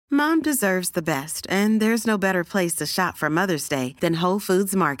Mom deserves the best, and there's no better place to shop for Mother's Day than Whole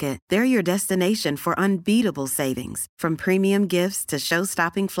Foods Market. They're your destination for unbeatable savings, from premium gifts to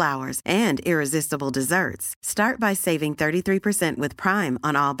show-stopping flowers and irresistible desserts. Start by saving 33% with Prime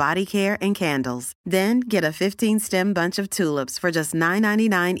on all body care and candles. Then get a 15-stem bunch of tulips for just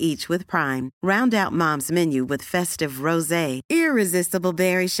 $9.99 each with Prime. Round out Mom's menu with festive rosé, irresistible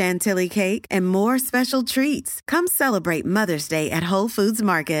berry chantilly cake, and more special treats. Come celebrate Mother's Day at Whole Foods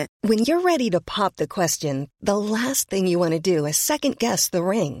Market. When you're ready to pop the question, the last thing you want to do is second-guess the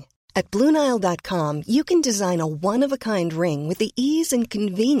ring. At BlueNile.com, you can design a one-of-a-kind ring with the ease and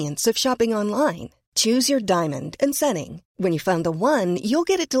convenience of shopping online. Choose your diamond and setting. When you find the one, you'll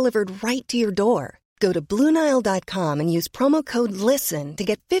get it delivered right to your door. Go to BlueNile.com and use promo code LISTEN to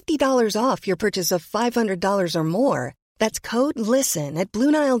get $50 off your purchase of $500 or more. That's code LISTEN at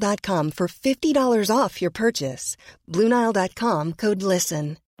BlueNile.com for $50 off your purchase. BlueNile.com, code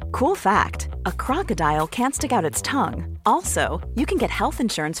LISTEN. Cool fact, a crocodile can't stick out its tongue. Also, you can get health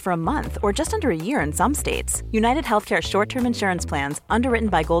insurance for a month or just under a year in some states. United Healthcare short-term insurance plans, underwritten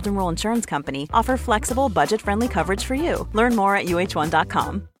by Golden Rule Insurance Company, offer flexible, budget-friendly coverage for you. Learn more at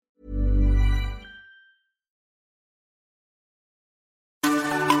uh1.com.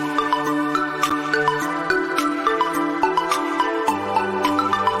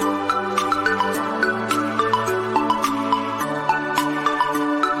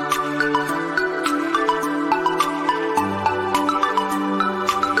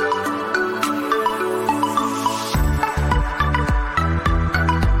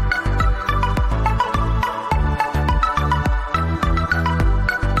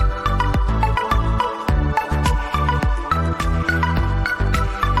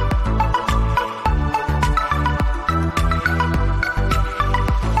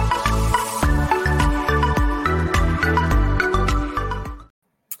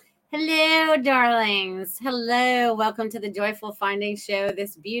 Darlings. Hello. Welcome to the Joyful Findings Show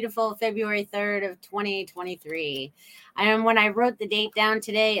this beautiful February 3rd of 2023. When I wrote the date down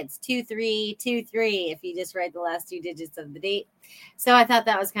today, it's 2323 if you just write the last two digits of the date. So I thought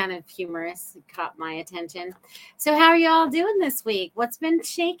that was kind of humorous. It caught my attention. So how are you all doing this week? What's been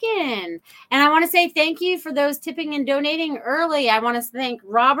shaking? And I want to say thank you for those tipping and donating early. I want to thank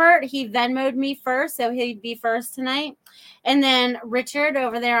Robert. He Venmo'd me first, so he'd be first tonight. And then Richard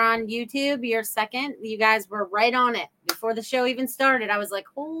over there on YouTube, you're second. You guys were right on it before the show even started. I was like,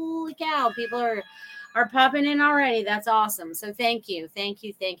 holy cow, people are popping in already. That's awesome. So thank you. Thank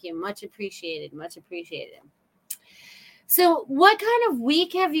you. Thank you. Much appreciated. Much appreciated. So what kind of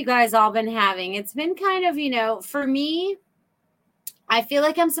week have you guys all been having? It's been kind of, for me, I feel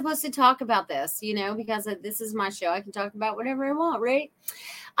like I'm supposed to talk about this, because this is my show. I can talk about whatever I want, right?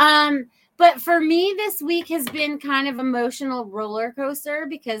 But for me, this week has been kind of emotional roller coaster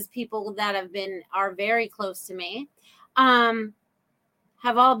because people that are very close to me,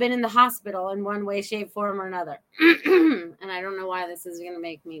 have all been in the hospital in one way, shape, form, or another. And I don't know why this is going to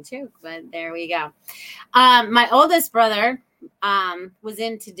make me choke, but there we go. My oldest brother was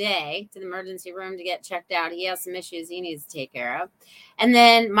in today to the emergency room to get checked out. He has some issues he needs to take care of. And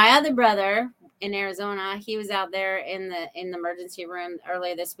then my other brother in Arizona, he was out there in the emergency room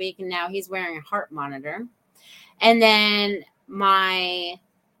earlier this week, and now he's wearing a heart monitor. And then my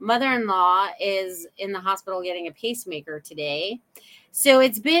mother-in-law is in the hospital getting a pacemaker today. So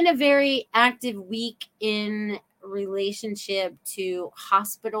it's been a very active week in relationship to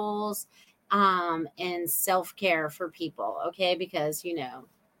hospitals and self-care for people, okay? Because,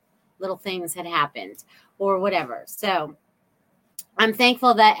 little things had happened or whatever. So I'm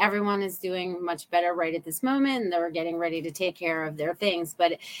thankful that everyone is doing much better right at this moment and they're getting ready to take care of their things.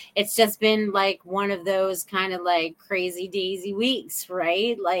 But it's just been like one of those kind of like crazy daisy weeks,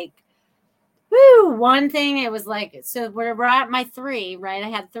 right? Like, one thing, it was like, so we're at my 3, right? I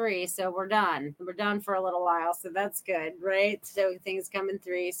had 3, so we're done. We're done for a little while, so that's good, right? So things come in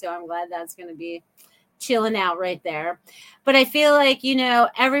 3, so I'm glad that's going to be chilling out right there. But I feel like,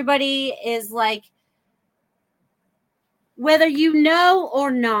 everybody is like, whether you know or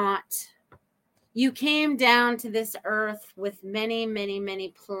not, you came down to this earth with many, many, many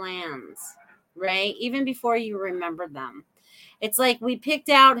plans, right? Even before you remembered them. It's like we picked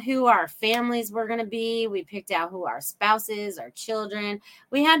out who our families were going to be. We picked out who our spouses, our children.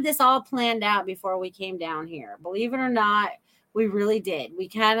 We had this all planned out before we came down here. Believe it or not, we really did. We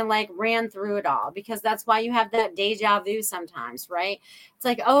kind of like ran through it all because that's why you have that deja vu sometimes, right? It's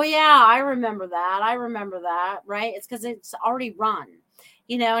like, oh yeah, I remember that, right? It's because it's already run,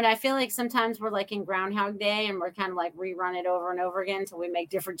 and I feel like sometimes we're like in Groundhog Day and we're kind of like rerun it over and over again until we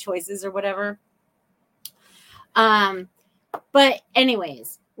make different choices or whatever. But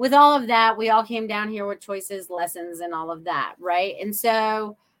anyways, with all of that, we all came down here with choices, lessons, and all of that, right? And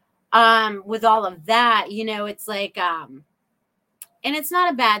so with all of that, it's like and it's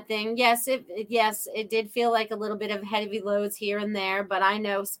not a bad thing. Yes, it did feel like a little bit of heavy loads here and there, but I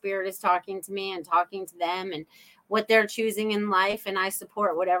know Spirit is talking to me and talking to them and what they're choosing in life, and I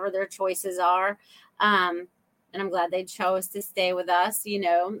support whatever their choices are. And I'm glad they chose to stay with us,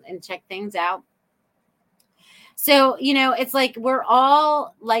 and check things out. So, it's like we're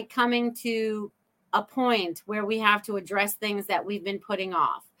all like coming to a point where we have to address things that we've been putting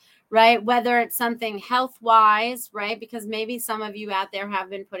off, right? Whether it's something health-wise, right? Because maybe some of you out there have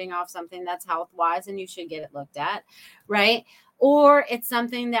been putting off something that's health-wise and you should get it looked at, right? Or it's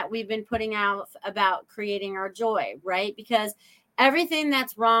something that we've been putting out about creating our joy, right? Because everything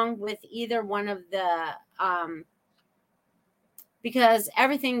that's wrong with either one of the because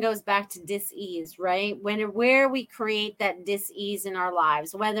everything goes back to dis-ease, right? Where we create that dis-ease in our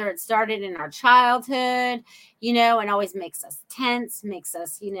lives, whether it started in our childhood, and always makes us tense, makes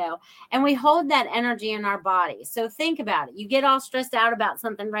us, and we hold that energy in our body. So think about it. You get all stressed out about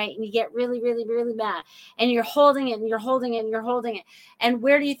something, right? And you get really, really, really mad, and you're holding it and you're holding it and you're holding it. And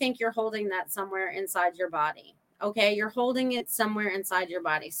where do you think you're holding that? Somewhere inside your body. Okay, you're holding it somewhere inside your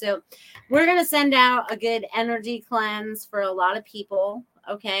body. So we're going to send out a good energy cleanse for a lot of people,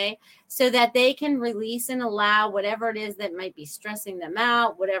 okay, so that they can release and allow whatever it is that might be stressing them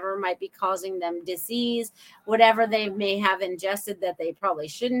out, whatever might be causing them disease, whatever they may have ingested that they probably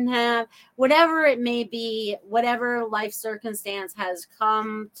shouldn't have, whatever it may be, whatever life circumstance has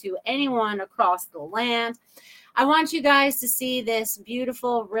come to anyone across the land. I want you guys to see this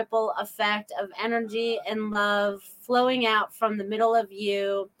beautiful ripple effect of energy and love flowing out from the middle of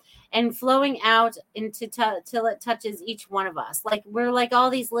you and flowing out into till it touches each one of us. Like we're like all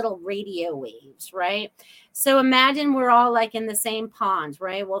these little radio waves, right? So imagine we're all like in the same pond,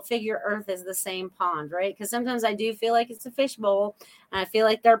 right? Well, figure Earth is the same pond, right? Because sometimes I do feel like it's a fishbowl and I feel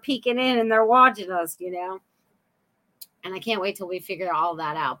like they're peeking in and they're watching us, And I can't wait till we figure all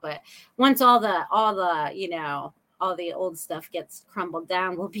that out. But once all the old stuff gets crumbled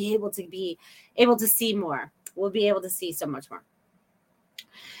down, we'll be able to see more. We'll be able to see so much more.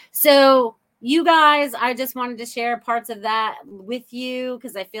 So you guys, I just wanted to share parts of that with you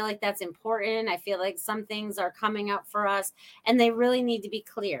because I feel like that's important. I feel like some things are coming up for us and they really need to be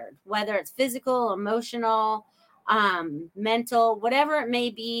cleared, whether it's physical, emotional, mental, whatever it may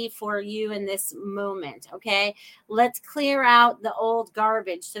be for you in this moment. Okay. Let's clear out the old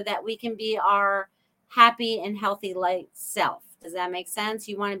garbage so that we can be our happy and healthy light self. Does that make sense?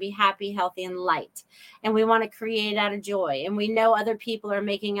 You want to be happy, healthy, and light. And we want to create out of joy. And we know other people are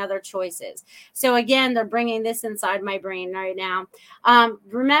making other choices. So again, they're bringing this inside my brain right now.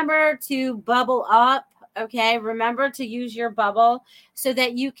 Remember to bubble up. Okay. Remember to use your bubble so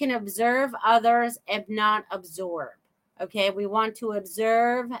that you can observe others and not absorb. Okay. We want to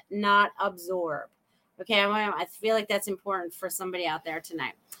observe, not absorb. Okay. I feel like that's important for somebody out there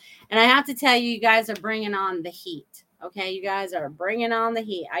tonight. And I have to tell you, you guys are bringing on the heat. Okay. You guys are bringing on the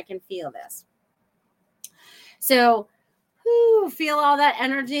heat. I can feel this. So feel all that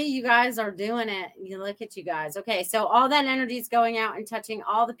energy. You guys are doing it. You look at you guys. Okay. So all that energy is going out and touching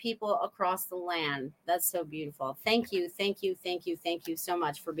all the people across the land. That's so beautiful. Thank you. Thank you. Thank you. Thank you so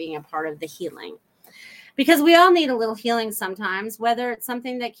much for being a part of the healing. Because we all need a little healing sometimes, whether it's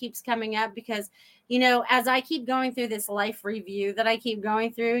something that keeps coming up. Because, as I keep going through this life review that I keep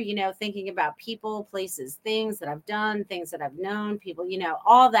going through, thinking about people, places, things that I've done, things that I've known, people,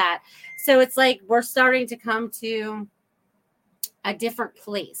 all that. So it's like we're starting to come to a different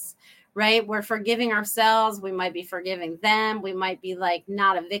place, right? We're forgiving ourselves. We might be forgiving them. We might be like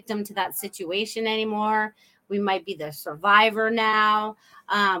not a victim to that situation anymore. We might be the survivor now.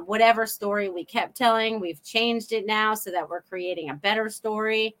 Whatever story we kept telling, we've changed it now so that we're creating a better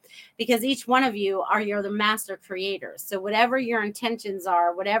story because each one of you you're the master creators. So whatever your intentions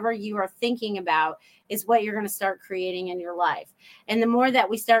are, whatever you are thinking about is what you're going to start creating in your life. And the more that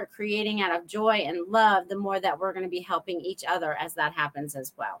we start creating out of joy and love, the more that we're going to be helping each other as that happens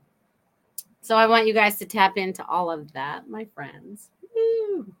as well. So I want you guys to tap into all of that, my friends.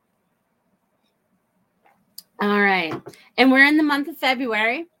 Woo. All right. And we're in the month of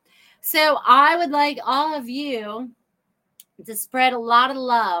February. So I would like all of you to spread a lot of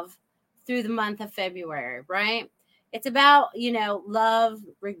love through the month of February, right? It's about, love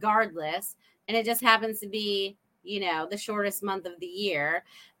regardless. And it just happens to be, the shortest month of the year.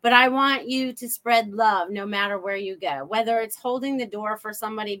 But I want you to spread love no matter where you go, whether it's holding the door for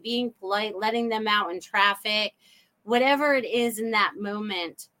somebody, being polite, letting them out in traffic, whatever it is in that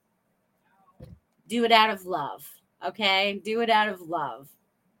moment. Do it out of love, okay? Do it out of love.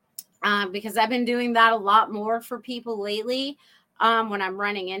 because I've been doing that a lot more for people lately when I'm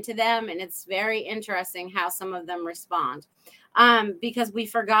running into them. And it's very interesting how some of them respond because we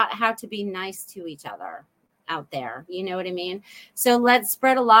forgot how to be nice to each other out there. You know what I mean? So let's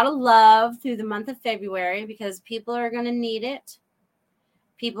spread a lot of love through the month of February because people are going to need it.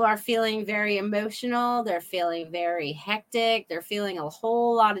 People are feeling very emotional. They're feeling very hectic. They're feeling a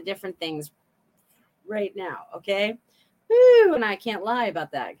whole lot of different things right now. Okay. Woo, and I can't lie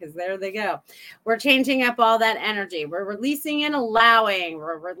about that because there they go. We're changing up all that energy. We're releasing and allowing.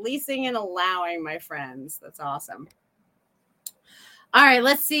 We're releasing and allowing, my friends. That's awesome. All right,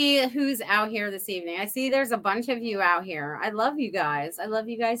 let's see who's out here this evening. I see there's a bunch of you out here. I love you guys. I love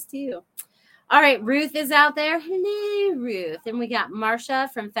you guys too. All right, Ruth is out there. Hello, Ruth. And we got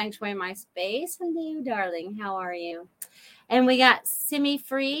Marsha from Feng Shui My Space. Hello, darling. How are you? And we got Simi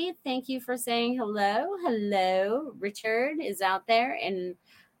Free. Thank you for saying hello. Hello. Richard is out there. And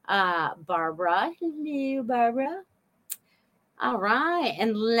Barbara. Hello, Barbara. All right.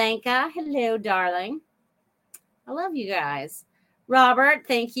 And Lenka. Hello, darling. I love you guys. Robert,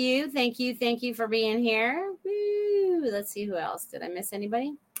 thank you. Thank you. Thank you for being here. Woo. Let's see who else. Did I miss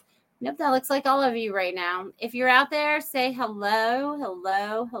anybody? Nope, that looks like all of you right now. If you're out there, say hello,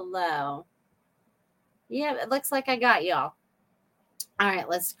 hello, hello. Yeah, it looks like I got y'all. All right,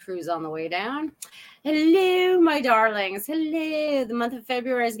 let's cruise on the way down. Hello, my darlings. Hello. The month of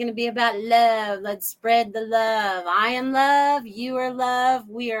February is going to be about love. Let's spread the love. I am love. You are love.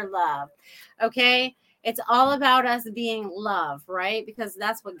 We are love. Okay? It's all about us being love, right? Because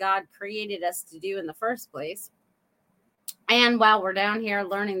that's what God created us to do in the first place. And while we're down here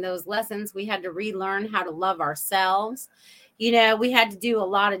learning those lessons, we had to relearn how to love ourselves. You know, we had to do a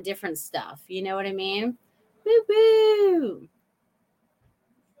lot of different stuff. You know what I mean? Woo-woo.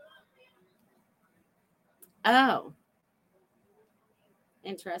 Oh,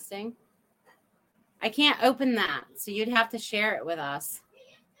 interesting. I can't open that, so you'd have to share it with us.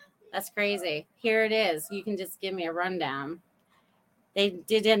 That's crazy. Here it is. You can just give me a rundown. They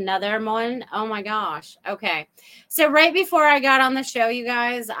did another one. Oh my gosh. Okay. So right before I got on the show, you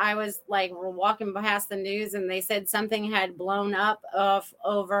guys, I was like walking past the news and they said something had blown up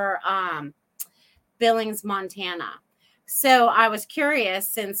over Billings, Montana. So I was curious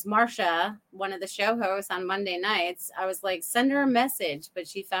since Marsha, one of the show hosts on Monday nights, I was like, send her a message, but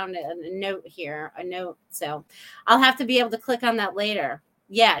she found a note here, a note. So I'll have to be able to click on that later.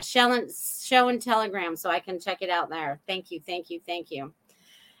 Yeah, show and Telegram so I can check it out there. Thank you, thank you, thank you.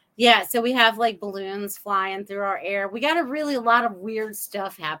 Yeah, so we have like balloons flying through our air. We got a lot of weird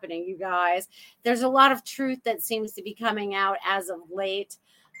stuff happening, you guys. There's a lot of truth that seems to be coming out as of late.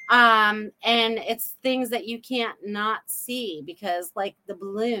 And it's things that you can't not see because like the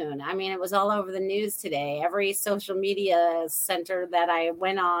balloon, I mean, it was all over the news today. Every social media center that I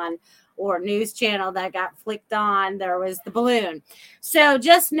went on or news channel that got flicked on, there was the balloon. So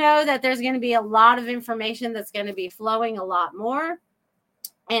just know that there's going to be a lot of information that's going to be flowing a lot more.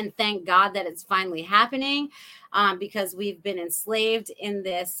 And thank God that it's finally happening because we've been enslaved in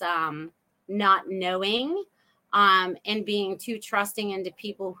this not knowing and being too trusting into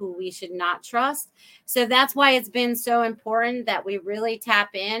people who we should not trust. So that's why it's been so important that we really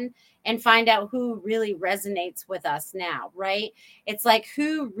tap in and find out who really resonates with us now, right? It's like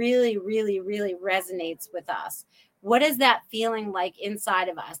who really, really, really resonates with us. What is that feeling like inside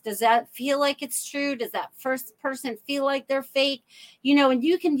of us? Does that feel like it's true? Does that first person feel like they're fake? You know, and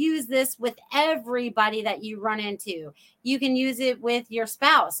you can use this with everybody that you run into. You can use it with your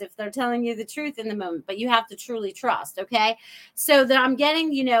spouse if they're telling you the truth in the moment, but you have to truly trust, okay? So that I'm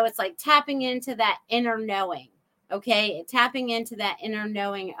getting, you know, it's like tapping into that inner knowing, okay? Tapping into that inner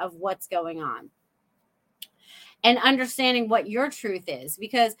knowing of what's going on. And understanding what your truth is,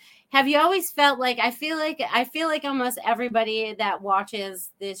 because have you always felt like I feel like almost everybody that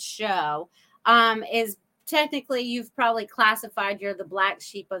watches this show is technically you've probably classified you're the black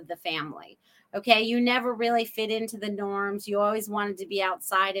sheep of the family. Okay, you never really fit into the norms. You always wanted to be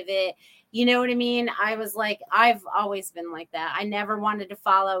outside of it. You know what I mean? I was like, I've always been like that. I never wanted to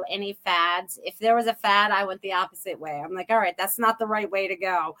follow any fads. If there was a fad, I went the opposite way. I'm like, all right, that's not the right way to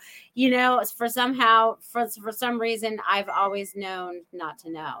go. You know, for some reason, I've always known not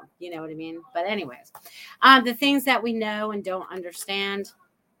to know. You know what I mean? But anyways, the things that we know and don't understand,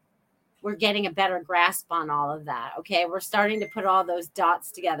 we're getting a better grasp on all of that. Okay. We're starting to put all those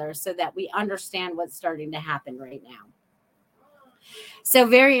dots together so that we understand what's starting to happen right now. So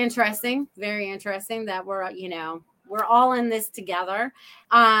very interesting that we're, you know, We're all in this together.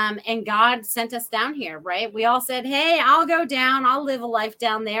 And God sent us down here, right? We all said, hey, I'll go down. I'll live a life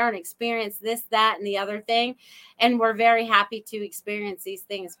down there and experience this, that, and the other thing. And we're very happy to experience these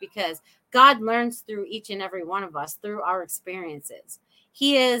things because God learns through each and every one of us through our experiences.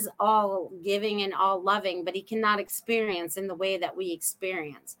 He is all giving and all loving, but he cannot experience in the way that we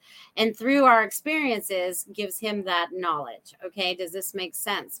experience. And through our experiences gives him that knowledge. Okay. Does this make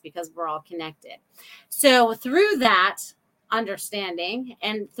sense? Because we're all connected. So through that understanding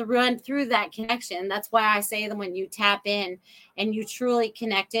and through that connection, that's why I say that when you tap in and you truly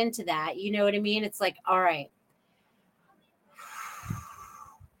connect into that, you know what I mean? It's like, all right,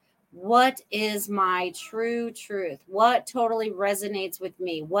 what is my true truth? What totally resonates with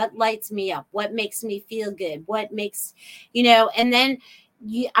me? What lights me up? What makes me feel good? What makes, and then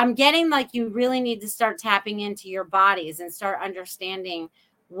I'm getting like you really need to start tapping into your bodies and start understanding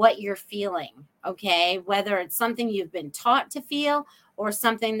what you're feeling, okay? Whether it's something you've been taught to feel or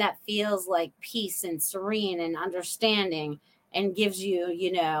something that feels like peace and serene and understanding and gives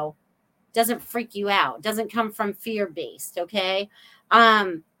you, doesn't freak you out, doesn't come from fear-based, okay?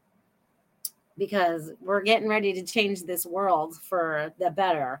 Because we're getting ready to change this world for the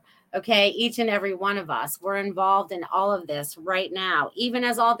better. Okay. Each and every one of us, we're involved in all of this right now, even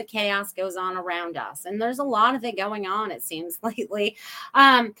as all the chaos goes on around us. And there's a lot of it going on, it seems lately.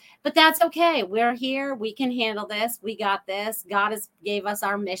 But that's okay. We're here. We can handle this. We got this. God gave us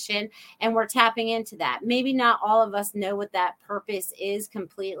our mission and we're tapping into that. Maybe not all of us know what that purpose is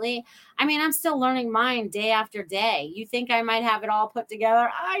completely. I mean, I'm still learning mine day after day. You think I might have it all put together?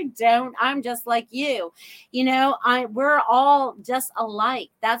 I don't. I'm just like you. We're all just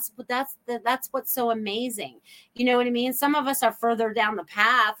alike. That's what's so amazing. You know what I mean? Some of us are further down the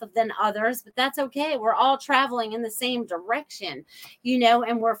path than others, but that's okay. We're all traveling in the same direction,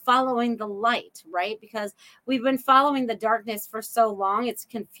 and we're following the light, right? Because we've been following the darkness for so long, it's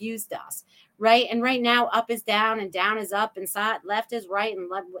confused us. Right. And right now, up is down and down is up and left is right. And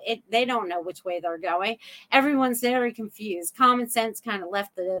they don't know which way they're going. Everyone's very confused. Common sense kind of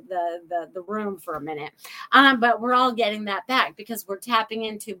left the room for a minute. But we're all getting that back because we're tapping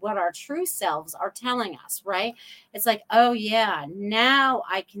into what our true selves are telling us. Right. It's like, oh, yeah, now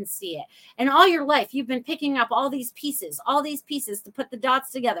I can see it. And all your life, you've been picking up all these pieces to put the dots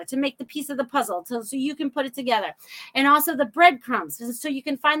together, to make the piece of the puzzle so you can put it together. And also the breadcrumbs so you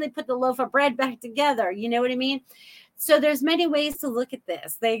can finally put the loaf of bread back together. You know what I mean? So there's many ways to look at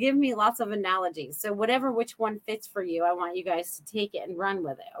this. They give me lots of analogies. So which one fits for you, I want you guys to take it and run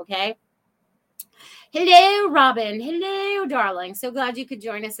with it. Okay. Hello, Robin. Hello, darling. So glad you could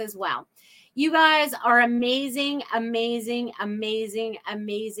join us as well. You guys are amazing, amazing, amazing,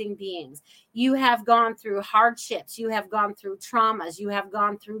 amazing beings. You have gone through hardships. You have gone through traumas. You have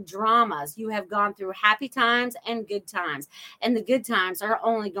gone through dramas. You have gone through happy times and good times. And the good times are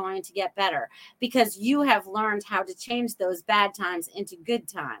only going to get better because you have learned how to change those bad times into good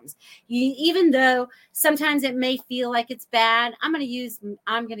times. Even though sometimes it may feel like it's bad, I'm going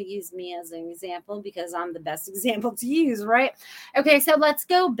to use me as an example because I'm the best example to use, right? Okay, so let's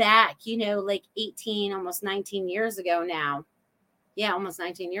go back, like 18, almost 19 years ago now. Yeah, almost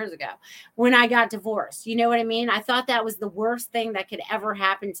 19 years ago when I got divorced. You know what I mean? I thought that was the worst thing that could ever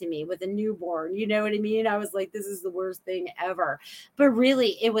happen to me with a newborn. You know what I mean? I was like, this is the worst thing ever. But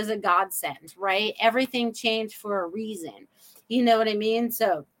really, it was a godsend, right? Everything changed for a reason. You know what I mean?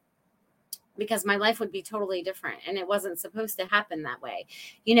 So because my life would be totally different and it wasn't supposed to happen that way.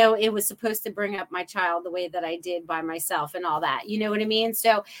 It was supposed to bring up my child the way that I did by myself and all that. You know what I mean?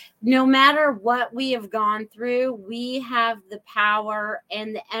 So no matter what we have gone through, we have the power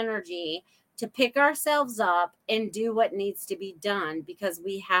and the energy to pick ourselves up and do what needs to be done because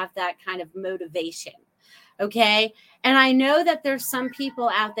we have that kind of motivation. Okay. And I know that there's some people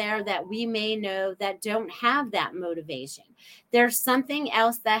out there that we may know that don't have that motivation. There's something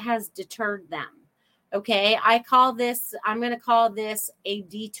else that has deterred them. Okay. I'm going to call this a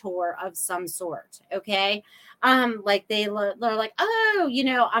detour of some sort. Okay. Like they're like, oh,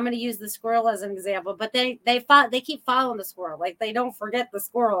 I'm going to use the squirrel as an example, but they keep following the squirrel. Like they don't forget the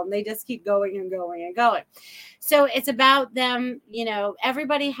squirrel and they just keep going and going and going. So it's about them,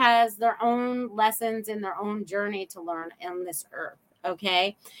 everybody has their own lessons in their own journey to learn on this earth.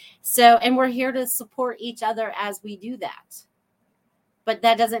 Okay. So, and we're here to support each other as we do that. But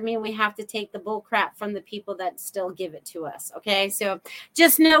that doesn't mean we have to take the bull crap from the people that still give it to us. Okay. So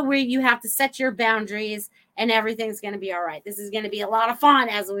just know where you have to set your boundaries and everything's going to be all right. This is going to be a lot of fun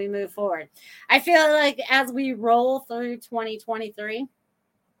as we move forward. I feel like as we roll through 2023,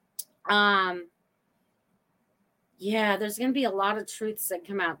 yeah, there's going to be a lot of truths that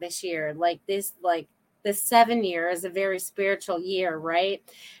come out this year. Like this, like the 7 year is a very spiritual year, right?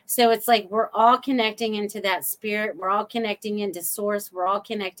 So it's like we're all connecting into that spirit. We're all connecting into source. We're all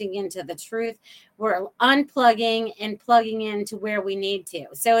connecting into the truth. We're unplugging and plugging into where we need to.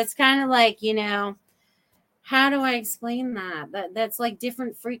 So it's kind of like, you know, how do I explain that? That's like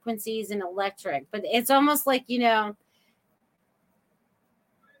different frequencies in electric, but it's almost like, you know,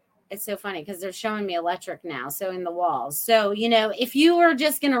 it's so funny because they're showing me electric now. So in the walls. So, you know, if you were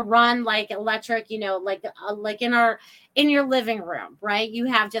just going to run like electric, you know, like in your living room, right? You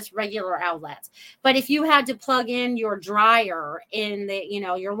have just regular outlets. But if you had to plug in your dryer in the, you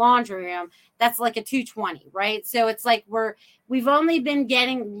know, your laundry room, that's like a 220, right? So it's like we've only been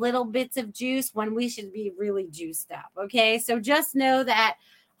getting little bits of juice when we should be really juiced up. Okay. So just know that,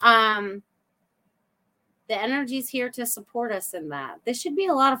 the energy's here to support us in that. This should be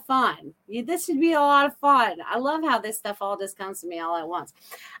a lot of fun. This should be a lot of fun. I love how this stuff all just comes to me all at once.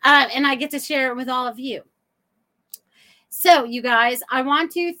 And I get to share it with all of you. So, you guys, I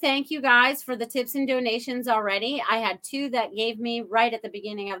want to thank you guys for the tips and donations already. I had 2 that gave me right at the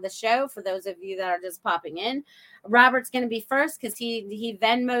beginning of the show. For those of you that are just popping in, Robert's going to be first because he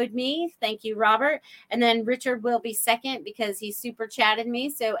Venmo'd me. Thank you, Robert. And then Richard will be second because he super chatted me.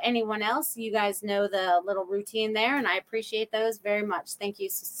 So anyone else, you guys know the little routine there, and I appreciate those very much. Thank you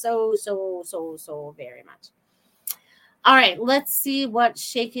so very much. All right, let's see what's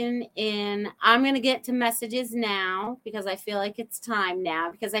shaking in. I'm going to get to messages now because I feel like it's time now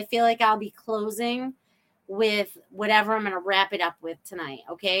because I feel like I'll be closing with whatever I'm going to wrap it up with tonight.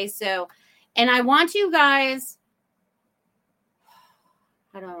 Okay, so, and I want you guys,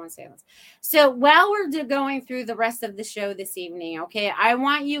 how do I want to say this? So while we're going through the rest of the show this evening, okay, I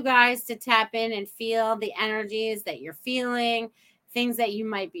want you guys to tap in and feel the energies that you're feeling, things that you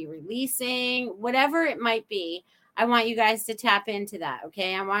might be releasing, whatever it might be. I want you guys to tap into that,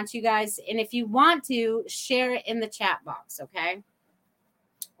 okay? I want you guys, and if you want to, share it in the chat box, okay?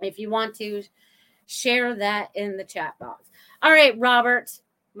 If you want to, share that in the chat box. All right, Robert,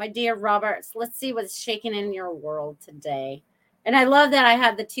 my dear Robert, let's see what's shaking in your world today. And I love that I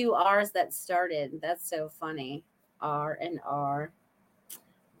had the 2 R's that started. That's so funny. R and R.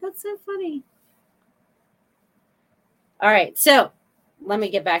 That's so funny. All right, so let me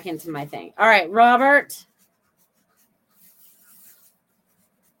get back into my thing. All right, Robert.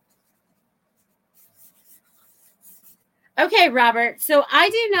 Okay, Robert. So I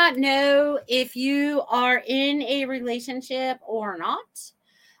do not know if you are in a relationship or not.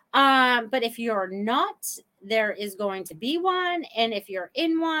 But if you're not, there is going to be one. And if you're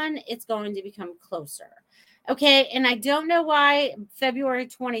in one, it's going to become closer. Okay. And I don't know why February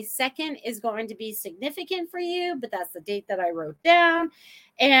 22nd is going to be significant for you, but that's the date that I wrote down.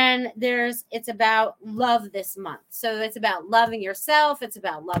 And it's about love this month. So it's about loving yourself. It's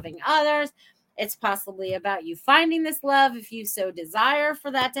about loving others. It's possibly about you finding this love if you so desire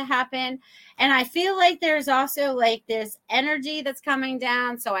for that to happen. And I feel like there's also like this energy that's coming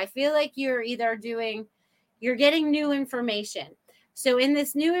down. So I feel like you're getting new information. So in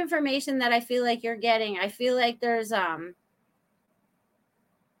this new information that I feel like you're getting, I feel like there's,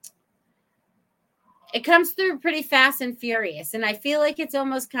 it comes through pretty fast and furious. And I feel like it's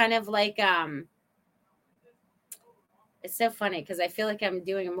almost kind of like, it's so funny because I feel like I'm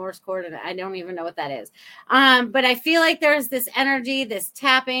doing a Morse chord and I don't even know what that is. But I feel like there's this energy, this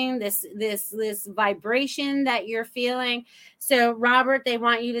tapping, this vibration that you're feeling. So Robert, they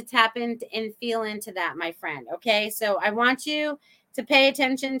want you to tap into and feel into that, my friend. Okay. So I want you to pay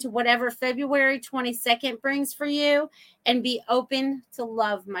attention to whatever February 22nd brings for you and be open to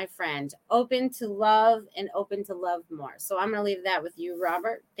love, my friend. Open to love and open to love more. So I'm going to leave that with you,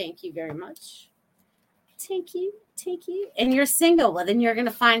 Robert. Thank you very much. Thank you. And you're single. Well, then you're going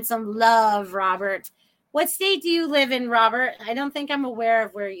to find some love, Robert. What state do you live in, Robert? I don't think I'm aware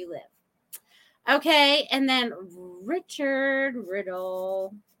of where you live. Okay. And then Richard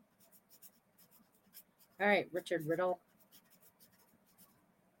Riddle. All right, Richard Riddle.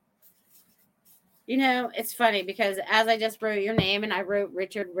 You know, it's funny because as I just wrote your name and I wrote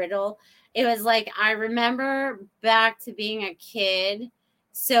Richard Riddle, it was like I remember back to being a kid.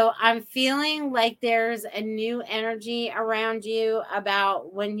 So I'm feeling like there's a new energy around you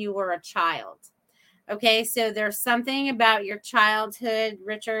about when you were a child. Okay, so there's something about your childhood,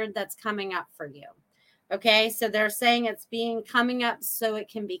 Richard, that's coming up for you. Okay, so they're saying it's coming up so it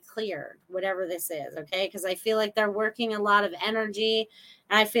can be cleared, whatever this is. Okay, because I feel like they're working a lot of energy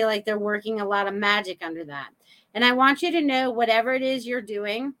and I feel like they're working a lot of magic under that. And I want you to know whatever it is you're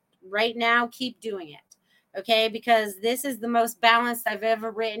doing right now, keep doing it. Okay, because this is the most balanced I've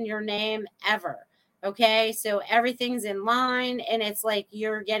ever written your name ever. Okay, so everything's in line and it's like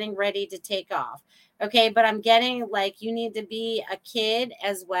you're getting ready to take off. Okay, but I'm getting like you need to be a kid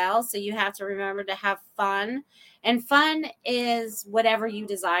as well. So you have to remember to have fun. And fun is whatever you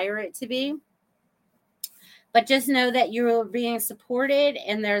desire it to be. But just know that you're being supported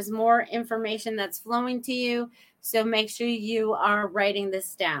and there's more information that's flowing to you. So make sure you are writing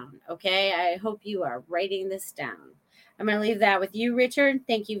this down. Okay, I hope you are writing this down. I'm going to leave that with you, Richard.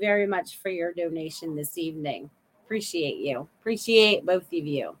 Thank you very much for your donation this evening. Appreciate you. Appreciate both of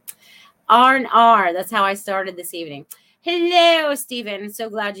you. R&R. That's how I started this evening. Hello, Stephen.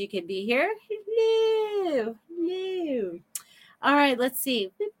 So glad you could be here. Hello. Hello. All right, let's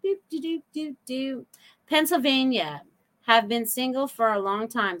see. Pennsylvania. Have been single for a long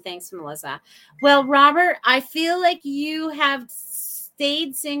time. Thanks, Melissa. Well, Robert, I feel like you have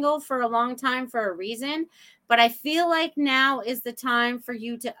stayed single for a long time for a reason, but I feel like now is the time for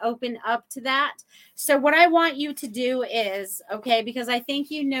you to open up to that. So what I want you to do is, okay, because I think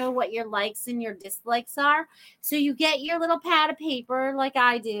you know what your likes and your dislikes are. So you get your little pad of paper like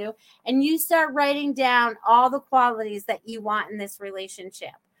I do, and you start writing down all the qualities that you want in this relationship.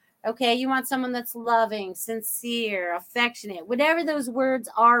 Okay, you want someone that's loving, sincere, affectionate, whatever those words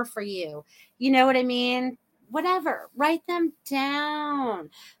are for you. You know what I mean? Whatever. Write them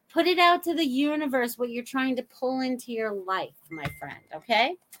down. Put it out to the universe, what you're trying to pull into your life, my friend.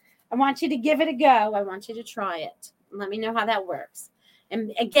 Okay? I want you to give it a go. I want you to try it. Let me know how that works.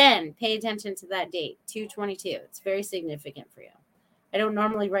 And again, pay attention to that date, 2/22. It's very significant for you. I don't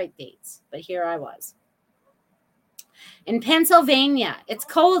normally write dates, but here I was. In Pennsylvania, it's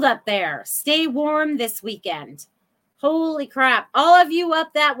cold up there. Stay warm this weekend. Holy crap. All of you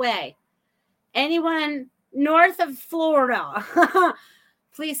up that way. Anyone north of Florida,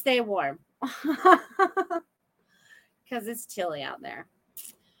 please stay warm. Because it's chilly out there.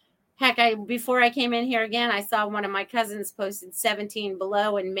 Heck, before I came in here again, I saw one of my cousins posted 17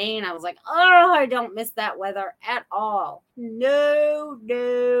 below in Maine. I was like, oh, I don't miss that weather at all. No,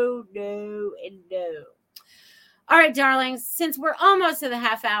 no, no, and no. All right, darlings, since we're almost to the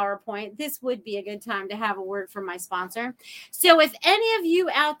half-hour point, this would be a good time to have a word from my sponsor. So if any of you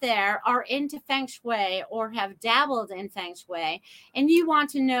out there are into Feng Shui or have dabbled in Feng Shui and you want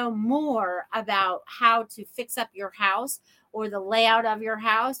to know more about how to fix up your house or the layout of your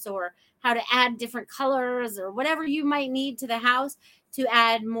house or how to add different colors or whatever you might need to the house, to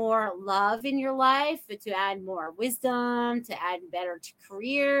add more love in your life, to add more wisdom, to add better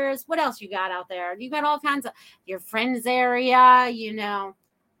careers. What else you got out there? You got all kinds of your friends area, you know,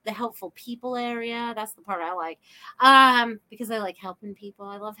 the helpful people area. That's the part I like, because I like helping people.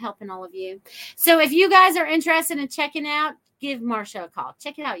 I love helping all of you. So if you guys are interested in checking out, give Marsha a call.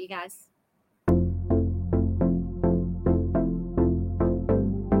 Check it out, you guys.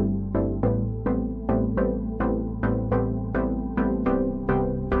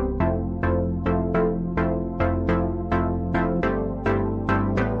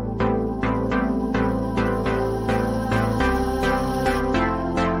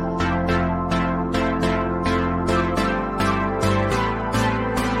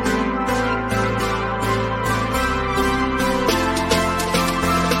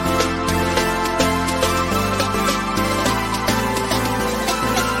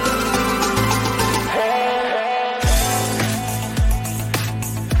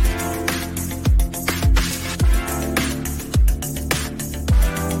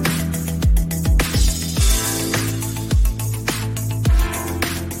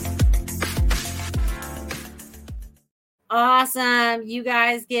 Awesome. You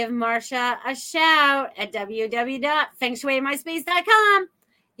guys give Marsha a shout at www.fengshuimyspace.com.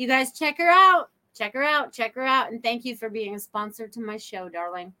 You guys check her out. Check her out. Check her out. And thank you for being a sponsor to my show,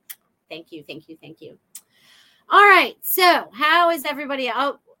 darling. Thank you. Thank you. Thank you. All right. So how is everybody?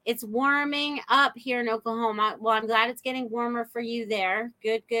 Oh, it's warming up here in Oklahoma. Well, I'm glad it's getting warmer for you there.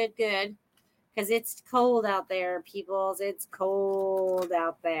 Good, good, good. Because it's cold out there, peoples. It's cold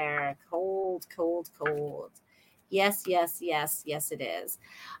out there. Cold, cold, cold. Yes, yes, yes, yes, it is.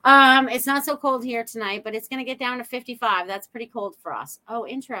 It's not so cold here tonight, but it's going to get down to 55. That's pretty cold for us. Oh,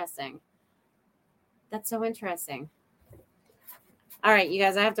 interesting. That's so interesting. All right, you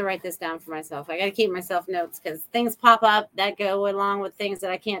guys, I have to write this down for myself. I got to keep myself notes because things pop up that go along with things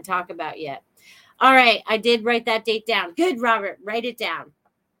that I can't talk about yet. All right, I did write that date down. Good, Robert. Write it down.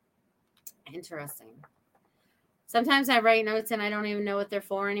 Interesting. Sometimes I write notes and I don't even know what they're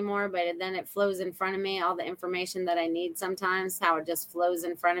for anymore, but then it flows in front of me, all the information that I need sometimes, how it just flows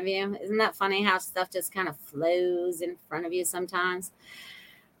in front of you. Isn't that funny how stuff just kind of flows in front of you sometimes?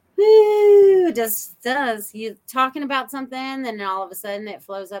 woo, does you talking about something, then all of a sudden it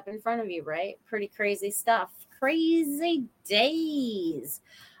flows up in front of you, right? Pretty crazy stuff. Crazy days.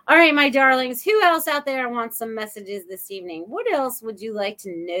 All right, my darlings, who else out there wants some messages this evening? What else would you like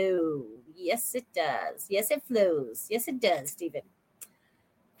to know? Yes, it does. Yes, it flows. Yes, it does, Stephen.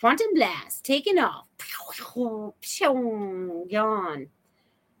 Quantum blast, taking off. Yawn.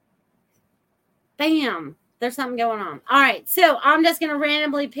 Bam. There's something going on. All right, so I'm just going to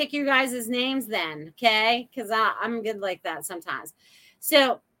randomly pick you guys' names then, okay? Because I'm good like that sometimes.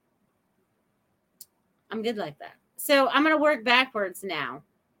 So I'm good like that. So I'm going to work backwards now.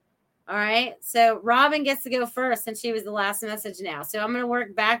 All right, so Robin gets to go first since she was the last message now. So I'm going to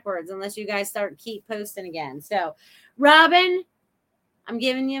work backwards unless you guys keep posting again. So Robin, I'm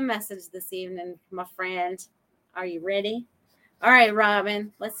giving you a message this evening, my friend. Are you ready? All right,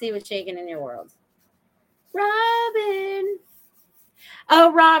 Robin, let's see what's shaking in your world. Robin.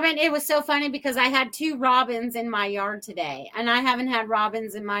 Oh, Robin, it was so funny because I had 2 robins in my yard today, and I haven't had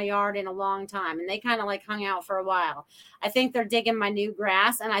robins in my yard in a long time, and they kind of like hung out for a while. I think they're digging my new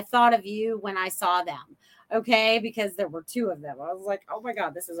grass, and I thought of you when I saw them, okay, because there were 2 of them. I was like, oh my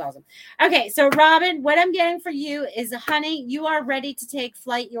God, this is awesome. Okay, so Robin, what I'm getting for you is, honey, you are ready to take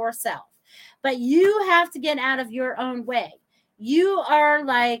flight yourself, but you have to get out of your own way. You are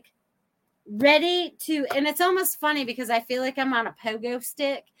like ready to, and it's almost funny because I feel like I'm on a pogo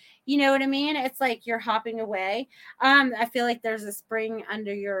stick. You know what I mean? It's like you're hopping away. I feel like there's a spring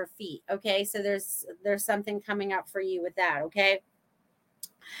under your feet. Okay. So there's something coming up for you with that. Okay.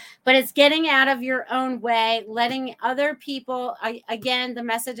 But it's getting out of your own way, letting other people, again, the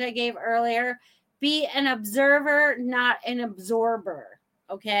message I gave earlier, be an observer, not an absorber.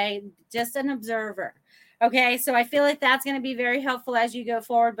 Okay. Just an observer. Okay, so I feel like that's going to be very helpful as you go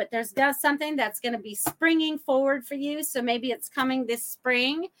forward, but there's something that's going to be springing forward for you. So maybe it's coming this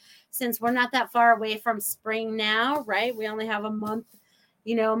spring, since we're not that far away from spring now, right? We only have a month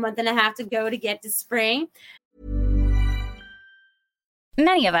and a half to go to get to spring.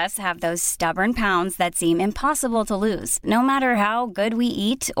 Many of us have those stubborn pounds that seem impossible to lose, no matter how good we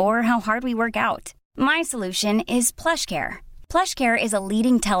eat or how hard we work out. My solution is PlushCare. PlushCare is a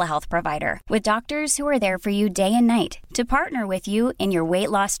leading telehealth provider with doctors who are there for you day and night to partner with you in your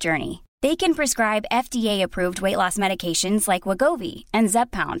weight loss journey. They can prescribe FDA-approved weight loss medications like Wegovy and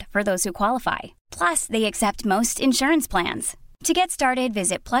Zepbound for those who qualify. Plus, they accept most insurance plans. To get started,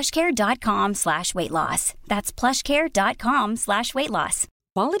 visit plushcare.com/weightloss. That's plushcare.com/weightloss.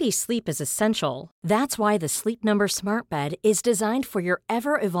 Quality sleep is essential. That's why the Sleep Number Smart Bed is designed for your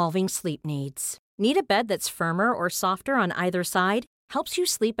ever-evolving sleep needs. Need a bed that's firmer or softer on either side? Helps you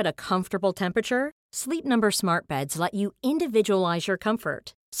sleep at a comfortable temperature? Sleep Number Smart Beds let you individualize your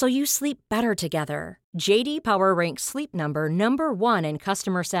comfort, so you sleep better together. J.D. Power ranks Sleep Number #1 in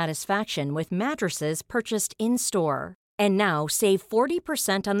customer satisfaction with mattresses purchased in-store. And now, save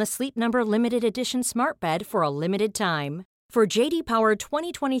 40% on the Sleep Number Limited Edition Smart Bed for a limited time. For J.D. Power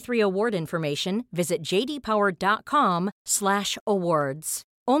 2023 award information, visit jdpower.com/awards.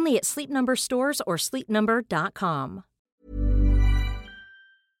 Only at Sleep Number stores or sleepnumber.com.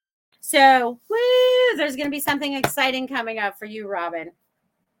 So, there's going to be something exciting coming up for you, Robin.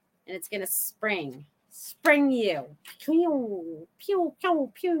 And it's going to spring you. Pew, pew,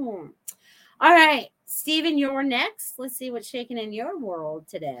 pew, pew. All right, Stephen, you're next. Let's see what's shaking in your world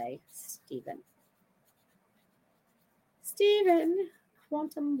today, Stephen,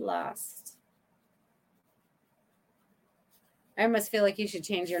 Quantum Blast. I almost feel like you should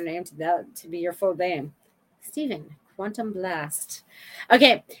change your name to be your full name. Stephen, Quantum Blast.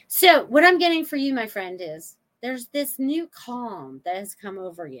 Okay, so what I'm getting for you, my friend, is there's this new calm that has come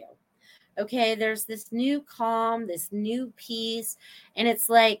over you. Okay, there's this new calm, this new peace, and it's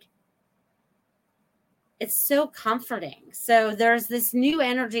like, it's so comforting. So there's this new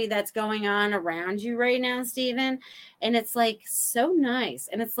energy that's going on around you right now, Stephen, and it's like so nice,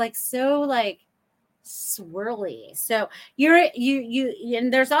 and it's like so like swirly. So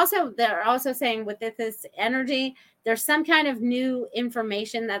and they're also saying with this energy, there's some kind of new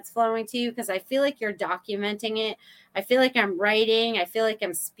information that's flowing to you, because I feel like you're documenting it. I feel like I'm writing. I feel like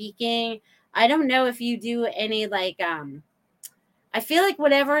I'm speaking. I don't know if you do any I feel like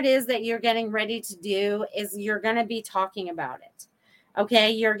whatever it is that you're getting ready to do is you're going to be talking about it.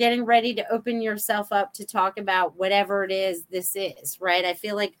 Okay. You're getting ready to open yourself up to talk about whatever it is this is, right? I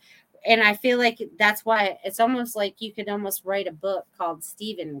feel like that's why it's almost like you could almost write a book called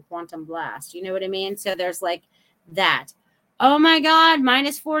Stephen Quantum Blast. You know what I mean? So there's like that. Oh my God,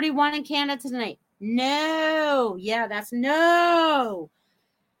 minus 41 in Canada tonight. No. Yeah, that's no.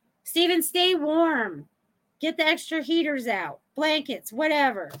 Stephen, stay warm. Get the extra heaters out, blankets,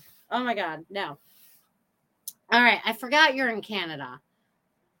 whatever. Oh my God, no. All right, I forgot you're in Canada.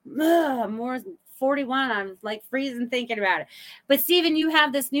 More than 41. I'm like freezing thinking about it. But Stephen, you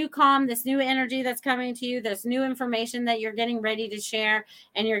have this new calm, this new energy that's coming to you, this new information that you're getting ready to share,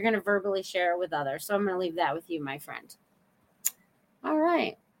 and you're going to verbally share it with others. So I'm going to leave that with you, my friend. All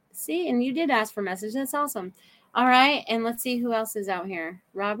right. See, and you did ask for a message. That's awesome. All right. And let's see who else is out here.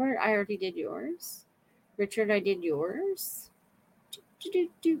 Robert, I already did yours. Richard, I did yours.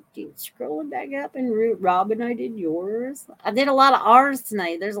 Scrolling back up, and Robin, I did yours. I did a lot of R's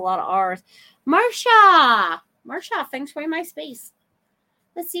tonight. There's a lot of R's. Marsha, feng shui my space.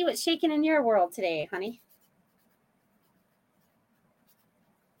 Let's see what's shaking in your world today, honey.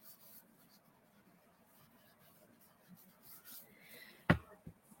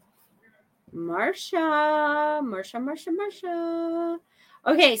 Marsha.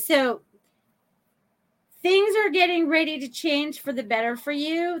 Okay, so things are getting ready to change for the better for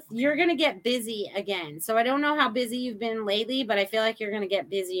you. You're going to get busy again. So I don't know how busy you've been lately, but I feel like you're going to get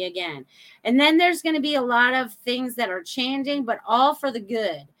busy again. And then there's going to be a lot of things that are changing, but all for the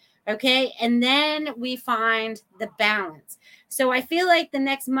good. Okay. And then we find the balance. So I feel like the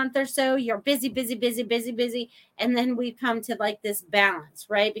next month or so, you're busy. And then we come to like this balance,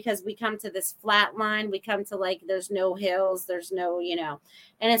 right? Because we come to this flat line. We come to like, there's no hills, there's no,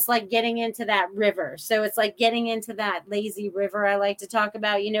 and it's like getting into that river. So it's like getting into that lazy river I like to talk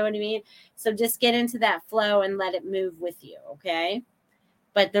about. You know what I mean? So just get into that flow and let it move with you. Okay.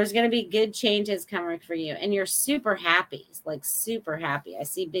 But there's going to be good changes coming for you. And you're super happy, like super happy. I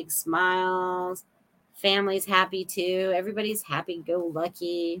see big smiles. Family's happy too. Everybody's happy, go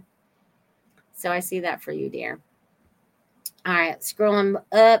lucky. So I see that for you, dear. All right. Scrolling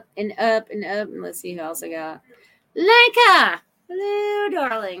up and up and up. And let's see who else I got. Lenka. Hello,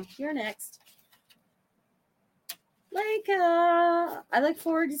 darling. You're next. Lenka. I look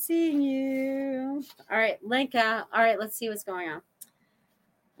forward to seeing you. All right, Lenka. All right, let's see what's going on.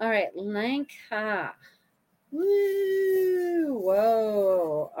 All right, Lenka. Woo.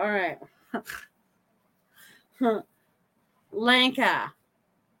 Whoa. All right. Lenka.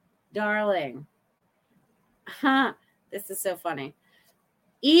 Darling. This is so funny.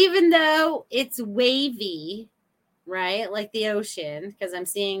 Even though it's wavy, right? Like the ocean, because I'm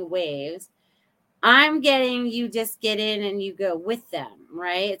seeing waves. I'm getting you just get in and you go with them,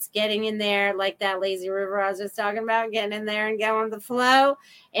 right? It's getting in there like that lazy river I was just talking about, getting in there and going with the flow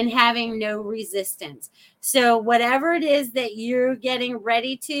and having no resistance. So whatever it is that you're getting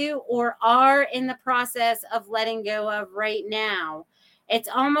ready to or are in the process of letting go of right now, it's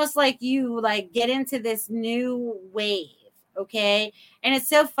almost like you like get into this new wave, okay? And it's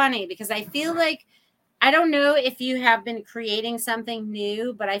so funny because I feel like I don't know if you have been creating something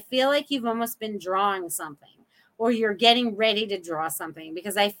new, but I feel like you've almost been drawing something or you're getting ready to draw something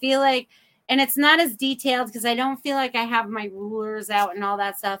because I feel like, and it's not as detailed because I don't feel like I have my rulers out and all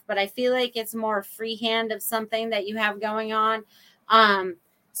that stuff, but I feel like it's more freehand of something that you have going on.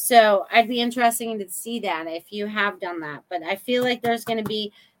 So I'd be interested to see that if you have done that, but I feel like there's going to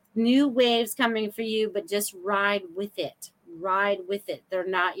be new waves coming for you, but just ride with it. Ride with it. They're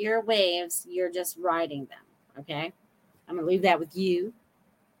not your waves. You're just riding them. Okay. I'm going to leave that with you.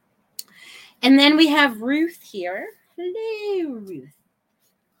 And then we have Ruth here. Hello, Ruth.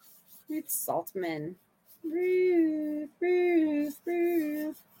 Ruth Saltman. Ruth,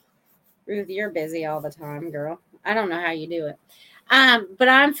 you're busy all the time, girl. I don't know how you do it. But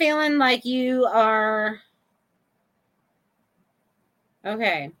I'm feeling like you are.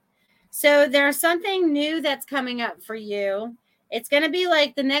 Okay. So there's something new that's coming up for you. It's going to be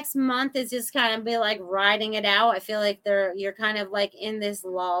like the next month is just kind of be like riding it out. I feel like you're kind of like in this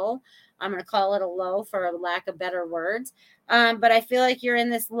lull. I'm going to call it a lull for lack of better words. But I feel like you're in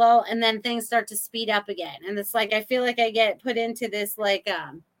this lull and then things start to speed up again. And it's like, I feel like I get put into this, like,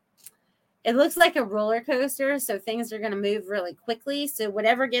 it looks like a roller coaster. So things are going to move really quickly. So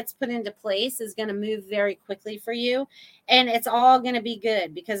whatever gets put into place is going to move very quickly for you. And it's all going to be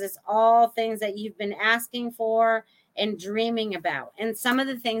good because it's all things that you've been asking for and dreaming about. And some of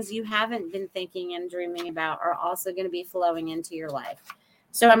the things you haven't been thinking and dreaming about are also going to be flowing into your life.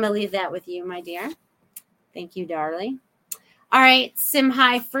 So I'm going to leave that with you, my dear. Thank you, darling. All right.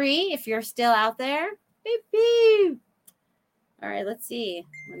 Simhai Free, if you're still out there. Beep, beep. All right, let's see.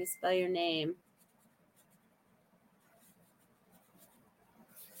 Let me spell your name.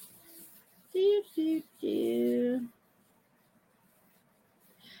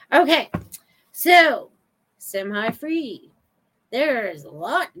 Okay, so Simhai Free. There's a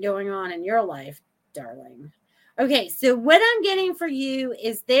lot going on in your life, darling. Okay, so what I'm getting for you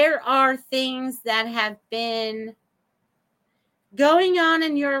is there are things that have been going on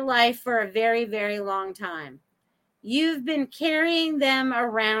in your life for a very, very long time. You've been carrying them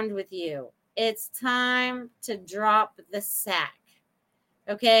around with you. It's time to drop the sack.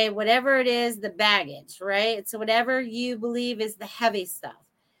 Okay, whatever it is, the baggage, right? So whatever you believe is the heavy stuff.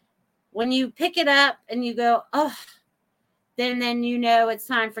 When you pick it up and you go, oh, then you know it's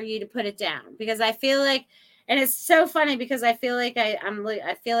time for you to put it down. Because I feel like, and it's so funny because I feel like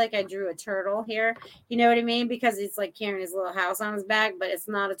I feel like I drew a turtle here. You know what I mean? Because it's like carrying his little house on his back, but it's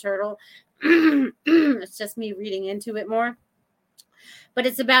not a turtle. It's just me reading into it more. But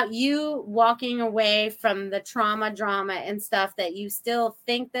it's about you walking away from the trauma, drama, and stuff that you still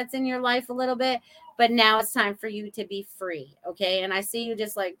think that's in your life a little bit. But now it's time for you to be free. Okay. And I see you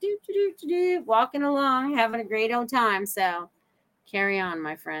just like walking along, having a great old time. So carry on,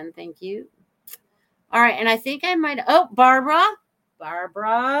 my friend. Thank you. All right. And I think I might. Oh, Barbara.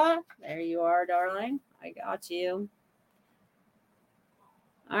 There you are, darling. I got you.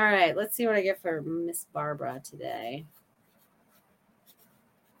 All right. Let's see what I get for Miss Barbara today.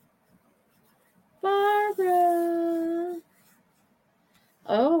 Barbara.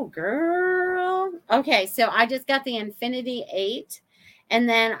 Oh, girl. Okay, so I just got the Infinity 8, and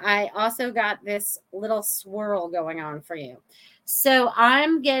then I also got this little swirl going on for you. So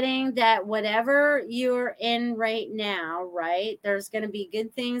I'm getting that whatever you're in right now, right, there's going to be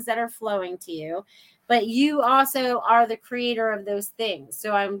good things that are flowing to you, but you also are the creator of those things.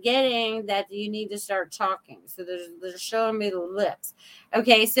 So I'm getting that you need to start talking. So they're showing me the lips.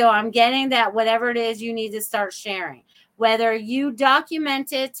 Okay, so I'm getting that whatever it is, you need to start sharing. Whether you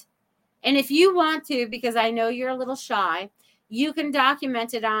document it, and if you want to, because I know you're a little shy, you can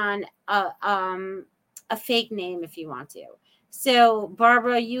document it on a fake name if you want to. So,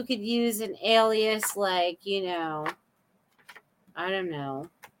 Barbara, you could use an alias like, I don't know,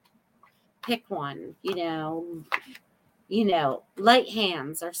 pick one, light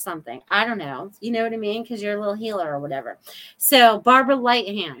hands or something. I don't know. You know what I mean? Because you're a little healer or whatever. So Barbara Light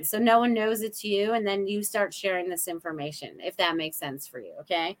Hands. So no one knows it's you. And then you start sharing this information, if that makes sense for you.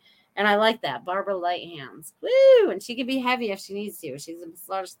 Okay. And I like that. Barbara Light Hands. Woo! And she can be heavy if she needs to. She's a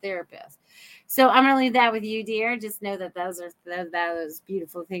massage therapist. So I'm going to leave that with you, dear. Just know that those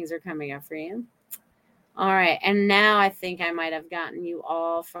beautiful things are coming up for you. All right. And now I think I might have gotten you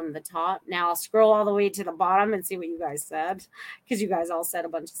all from the top. Now I'll scroll all the way to the bottom and see what you guys said, because you guys all said a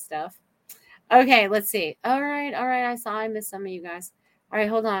bunch of stuff. Okay. Let's see. All right. I missed some of you guys. All right.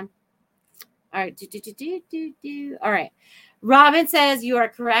 Hold on. All right. All right. Robin says you are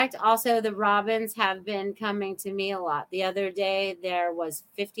correct. Also, the robins have been coming to me a lot. The other day, there was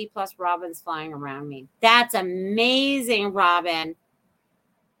 50 plus robins flying around me. That's amazing, Robin.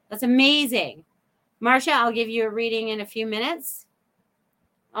 That's amazing. Marcia, I'll give you a reading in a few minutes.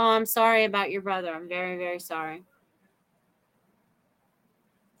 Oh, I'm sorry about your brother. I'm very, very sorry.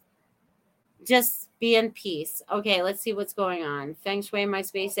 Just be in peace. Okay, let's see what's going on. Feng Shui My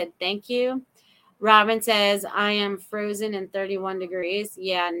Space said, thank you. Robin says, I am frozen in 31 degrees.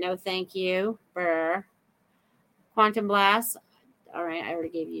 Yeah, no thank you. Brr. Quantum Blast. All right, I already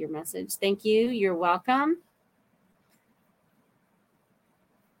gave you your message. Thank you. You're welcome.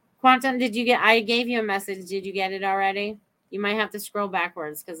 Quantum, I gave you a message. Did you get it already? You might have to scroll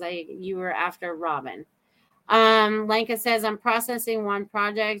backwards because you were after Robin. Lenka says, I'm processing one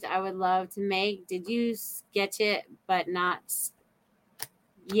project I would love to make. Did you sketch it, but not?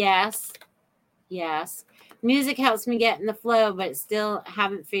 Yes. Music helps me get in the flow, but still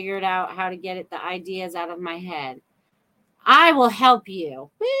haven't figured out how to get the ideas out of my head. I will help you.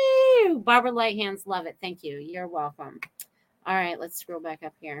 Woo! Barbara Lighthands, love it. Thank you. You're welcome. All right, let's scroll back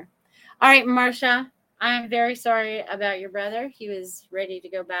up here. All right, Marcia, I'm very sorry about your brother. He was ready to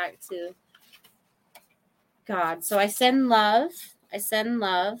go back to God. So I send love.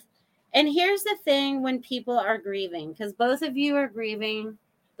 And here's the thing when people are grieving, because both of you are grieving.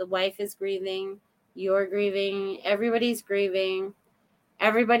 The wife is grieving. You're grieving. Everybody's grieving.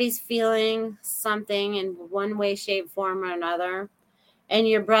 Everybody's feeling something in one way, shape, form, or another. And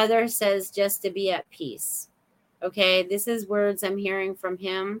your brother says just to be at peace. Okay, this is words I'm hearing from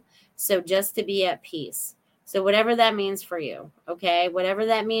him. So just to be at peace. So whatever that means for you, okay, whatever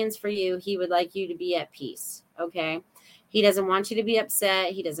that means for you, he would like you to be at peace, okay? He doesn't want you to be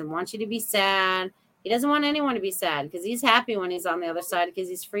upset. He doesn't want you to be sad. He doesn't want anyone to be sad because he's happy when he's on the other side because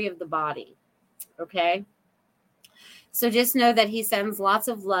he's free of the body, okay? So just know that he sends lots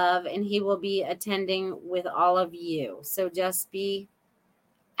of love and he will be attending with all of you. So just be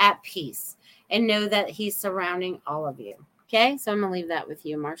at peace and know that he's surrounding all of you. Okay, so I'm going to leave that with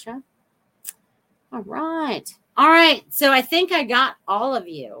you, Marcia. All right. So I think I got all of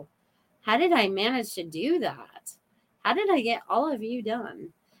you. How did I manage to do that? How did I get all of you done?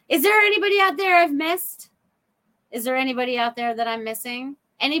 Is there anybody out there I've missed? Is there anybody out there that I'm missing?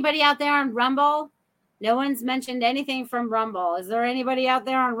 Anybody out there on Rumble? No one's mentioned anything from Rumble. Is there anybody out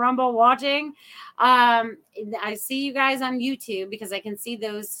there on Rumble watching? I see you guys on YouTube because I can see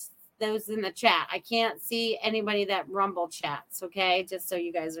those in the chat. I can't see anybody that Rumble chats, okay? Just so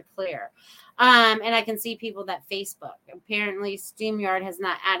you guys are clear. And I can see people that Facebook. Apparently, StreamYard has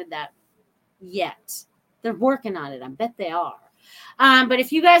not added that yet. They're working on it. I bet they are. But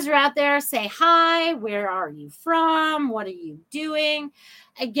if you guys are out there, say hi. Where are you from? What are you doing?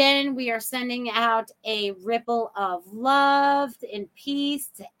 Again, we are sending out a ripple of love and peace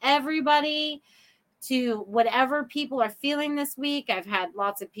to everybody, to whatever people are feeling this week. I've had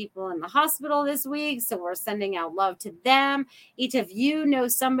lots of people in the hospital this week, so we're sending out love to them. Each of you know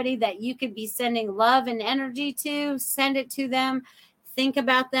somebody that you could be sending love and energy to. Send it to them. Think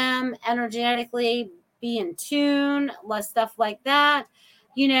about them energetically. Be in tune, less stuff like that,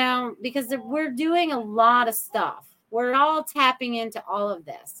 because we're doing a lot of stuff. We're all tapping into all of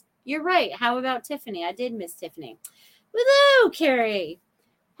this. You're right. How about Tiffany? I did miss Tiffany. Hello, Carrie.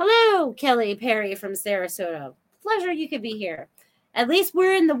 Hello, Kelly Perry from Sarasota. Pleasure you could be here. At least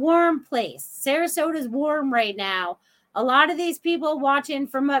we're in the warm place. Sarasota's warm right now. A lot of these people watching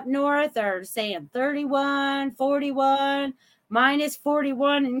from up north are saying 31, 41, minus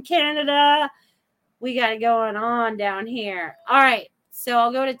 41 in Canada. We got it going on down here. All right. So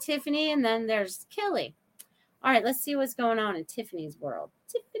I'll go to Tiffany and then there's Kelly. All right. Let's see what's going on in Tiffany's world.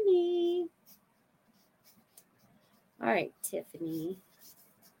 Tiffany. All right, Tiffany.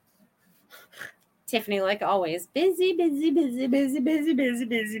 Tiffany, like always, busy.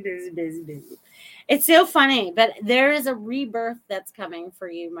 It's so funny, but there is a rebirth that's coming for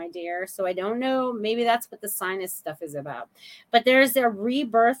you, my dear. So I don't know. Maybe that's what the sinus stuff is about. But there's a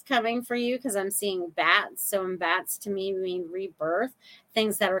rebirth coming for you because I'm seeing bats. So bats to me mean rebirth,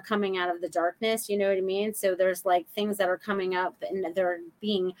 things that are coming out of the darkness. You know what I mean? So there's like things that are coming up and they're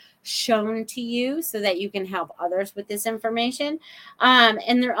being shown to you so that you can help others with this information.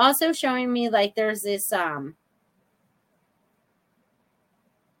 And they're also showing me like there's this...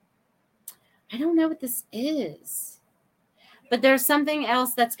 I don't know what this is, but there's something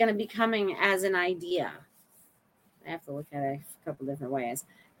else that's going to be coming as an idea. I have to look at it a couple different ways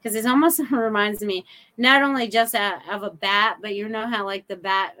because it almost reminds me not only just of a bat, but you know how like the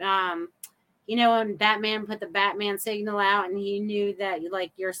bat, when Batman put the Batman signal out and he knew that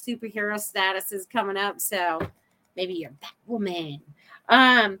like your superhero status is coming up. So maybe you're Batwoman.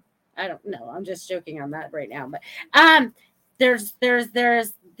 I don't know. I'm just joking on that right now, but there's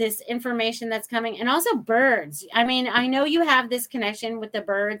this information that's coming, and also birds. I mean, I know you have this connection with the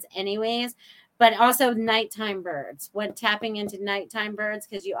birds anyways, but also nighttime birds. When tapping into nighttime birds,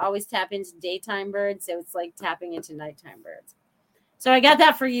 because you always tap into daytime birds, so it's like tapping into nighttime birds. So I got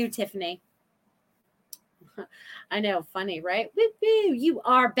that for you, Tiffany. I know, funny, right? Woo-hoo, you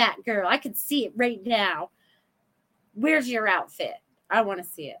are Batgirl. I can see it right now. Where's your outfit? I want to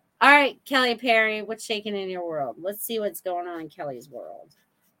see it. All right, Kelly Perry, what's shaking in your world? Let's see what's going on in Kelly's world.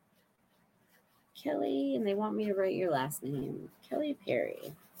 Kelly, and they want me to write your last name. Kelly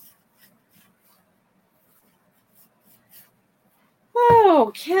Perry.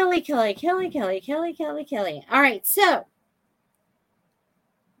 Oh, Kelly. All right, so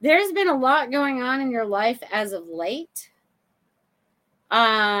there's been a lot going on in your life as of late.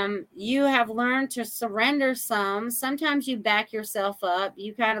 You have learned to surrender some. Sometimes you back yourself up.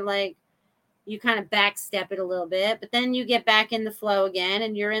 You kind of backstep it a little bit, but then you get back in the flow again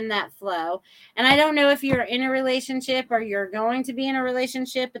and you're in that flow. And I don't know if you're in a relationship or you're going to be in a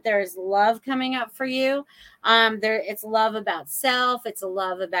relationship, but there is love coming up for you. It's love about self. It's a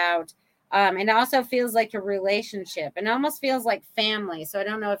love about, it also feels like a relationship and almost feels like family. So I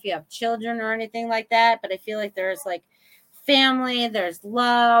don't know if you have children or anything like that, but I feel like there's like family, there's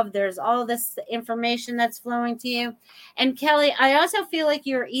love, there's all this information that's flowing to you. And Kelly, I also feel like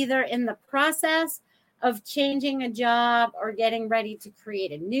you're either in the process of changing a job or getting ready to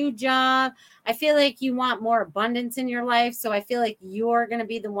create a new job. I feel like you want more abundance in your life, so I feel like you're going to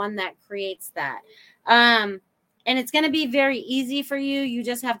be the one that creates that. And it's going to be very easy for you. You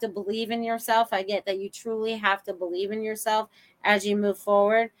just have to believe in yourself. I get that you truly have to believe in yourself as you move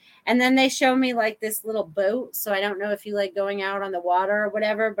forward. And then they show me like this little boat. So I don't know if you like going out on the water or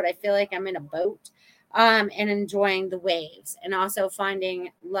whatever, but I feel like I'm in a boat and enjoying the waves and also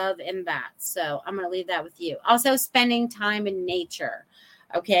finding love in that. So I'm going to leave that with you. Also spending time in nature.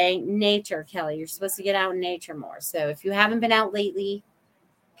 Okay. Nature, Kelly, you're supposed to get out in nature more. So if you haven't been out lately,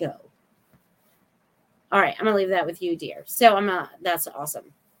 go. All right. I'm going to leave that with you, dear. So that's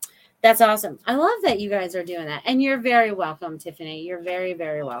awesome. That's awesome. I love that you guys are doing that. And you're very welcome, Tiffany. You're very,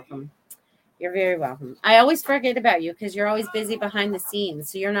 very welcome. You're very welcome. I always forget about you because you're always busy behind the scenes.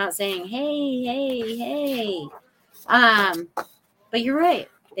 So you're not saying, hey, hey, hey. But you're right.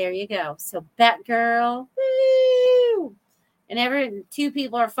 There you go. So Batgirl. Woo! And 2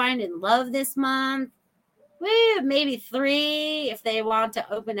 people are finding love this month. Woo! Maybe 3 if they want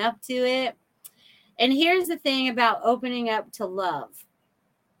to open up to it. And here's the thing about opening up to love.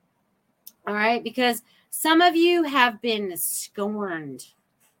 All right, because some of you have been scorned,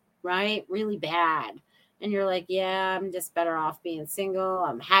 right? Really bad. And you're like, yeah, I'm just better off being single.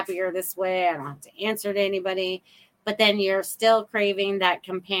 I'm happier this way. I don't have to answer to anybody. But then you're still craving that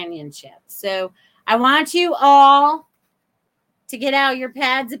companionship. So I want you all to get out your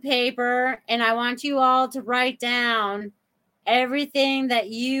pads of paper, and I want you all to write down everything that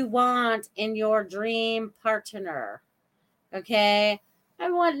you want in your dream partner. Okay? I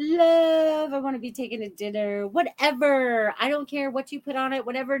want love. I want to be taken to dinner. Whatever. I don't care what you put on it.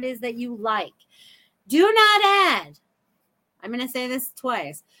 Whatever it is that you like. Do not add. I'm going to say this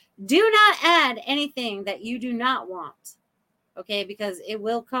twice. Do not add anything that you do not want. Okay? Because it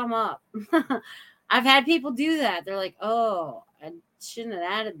will come up. I've had people do that. They're like, oh, I shouldn't have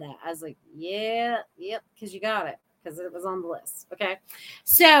added that. I was like, yep, because you got it. Because it was on the list. Okay?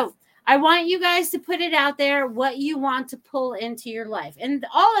 So I want you guys to put it out there what you want to pull into your life. And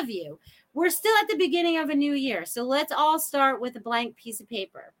all of you, we're still at the beginning of a new year. So let's all start with a blank piece of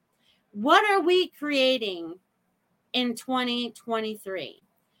paper. What are we creating in 2023?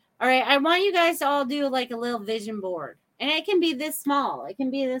 All right, I want you guys to all do like a little vision board. And it can be this small. It can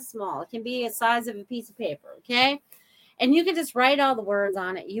be this small. It can be the size of a piece of paper, okay? And you can just write all the words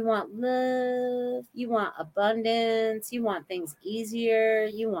on it. You want love. You want abundance. You want things easier.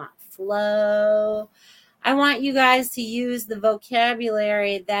 You want flow. I want you guys to use the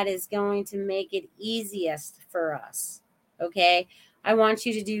vocabulary that is going to make it easiest for us, okay? I want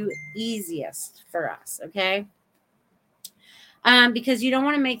you to do easiest for us, okay? Because you don't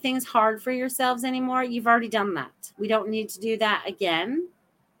want to make things hard for yourselves anymore. You've already done that. We don't need to do that again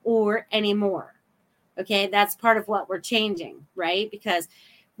or anymore. Okay, that's part of what we're changing, right? Because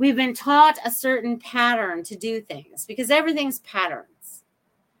we've been taught a certain pattern to do things because everything's patterns.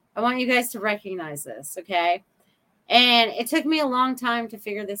 I want you guys to recognize this, okay? And it took me a long time to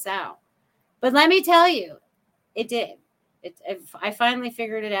figure this out. But let me tell you, it did. I finally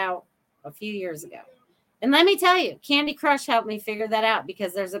figured it out a few years ago. And let me tell you, Candy Crush helped me figure that out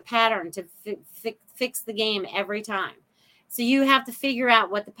because there's a pattern to fix the game every time. So you have to figure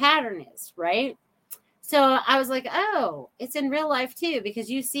out what the pattern is, right? So I was like, oh, it's in real life too, because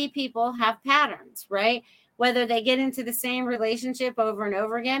you see people have patterns, right? Whether they get into the same relationship over and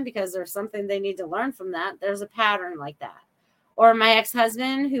over again because there's something they need to learn from that, there's a pattern like that. Or my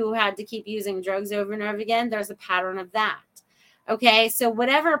ex-husband who had to keep using drugs over and over again, there's a pattern of that. Okay, so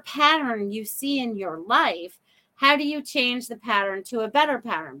whatever pattern you see in your life, how do you change the pattern to a better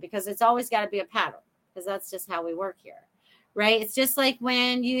pattern? Because it's always got to be a pattern, because that's just how we work here, right? It's just like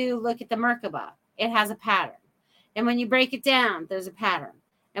when you look at the Merkaba, it has a pattern. And when you break it down, there's a pattern.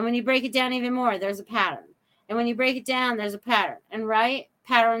 And when you break it down even more, there's a pattern. And when you break it down, there's a pattern. And right,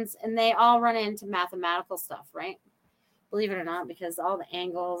 patterns, and they all run into mathematical stuff, right? Believe it or not, because all the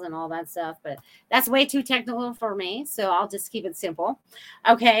angles and all that stuff, but that's way too technical for me. So I'll just keep it simple.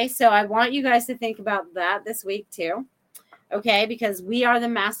 Okay. So I want you guys to think about that this week too. Okay. Because we are the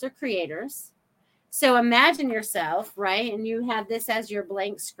master creators. So imagine yourself, right? And you have this as your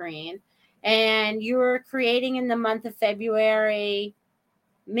blank screen and you're creating in the month of February.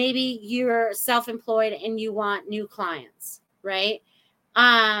 Maybe you're self-employed and you want new clients, right?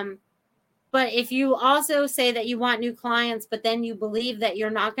 But if you also say that you want new clients, but then you believe that you're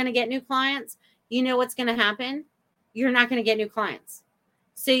not going to get new clients, you know what's going to happen? You're not going to get new clients.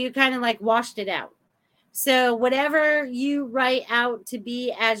 So you kind of like washed it out. So whatever you write out to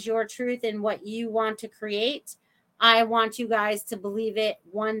be as your truth and what you want to create, I want you guys to believe it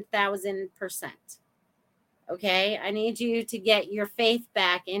 1,000%. Okay? I need you to get your faith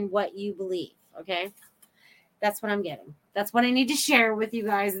back in what you believe. Okay? That's what I'm getting. That's what I need to share with you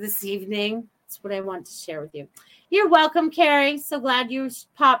guys this evening. That's what I want to share with you. You're welcome, Carrie. So glad you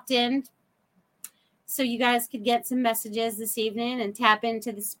popped in so you guys could get some messages this evening and tap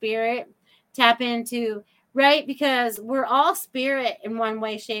into the spirit, tap into, right? Because we're all spirit in one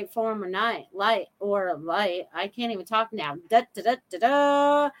way, shape, form, or light. I can't even talk now.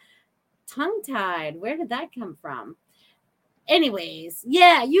 Tongue-tied. Where did that come from? Anyways,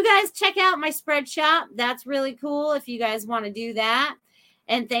 yeah, you guys check out my spread shop. That's really cool if you guys want to do that.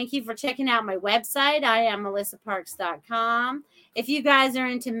 And thank you for checking out my website. I am melissaparks.com. If you guys are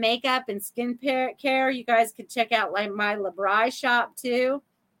into makeup and skin care, you guys could check out like my Labri shop too.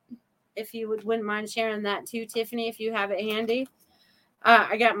 If you wouldn't mind sharing that too, Tiffany, if you have it handy.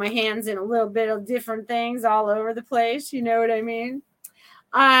 I got my hands in a little bit of different things all over the place. You know what I mean?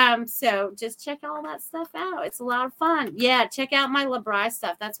 So just check all that stuff out. It's a lot of fun. Yeah, check out my Labri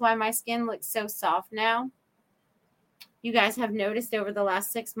stuff. That's why my skin looks so soft now. You guys have noticed over the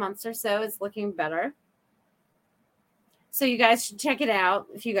last 6 months or so, it's looking better. So you guys should check it out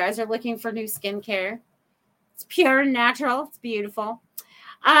if you guys are looking for new skincare. It's pure and natural. It's beautiful.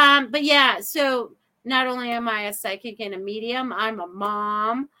 But yeah, so not only am I a psychic and a medium, I'm a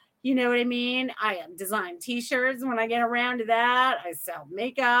mom. You know what I mean? I design t-shirts when I get around to that. I sell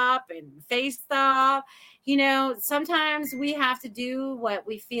makeup and face stuff. You know, sometimes we have to do what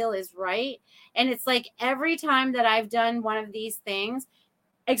we feel is right. And it's like every time that I've done one of these things,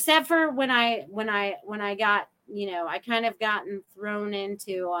 except for when I got, you know, I kind of gotten thrown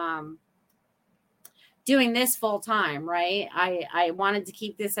into doing this full time, right? I wanted to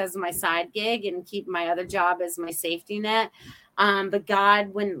keep this as my side gig and keep my other job as my safety net. But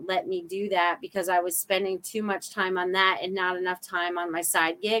God wouldn't let me do that because I was spending too much time on that and not enough time on my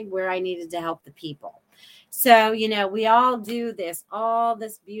side gig where I needed to help the people. So, you know, we all do this, all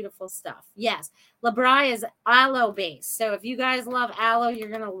this beautiful stuff. Yes, Labri is aloe based. So if you guys love aloe, you're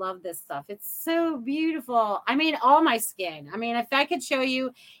going to love this stuff. It's so beautiful. I mean, all my skin. I mean, if I could show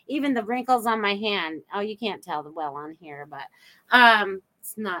you even the wrinkles on my hand. Oh, you can't tell the well on here, but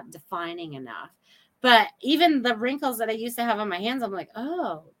it's not defining enough. But even the wrinkles that I used to have on my hands, I'm like,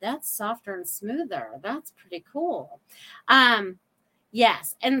 oh, that's softer and smoother. That's pretty cool.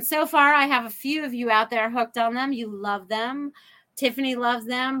 Yes. And so far, I have a few of you out there hooked on them. You love them. Tiffany loves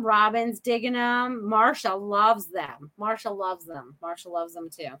them. Robin's digging them. Marsha loves them. Marsha loves them. Marsha loves them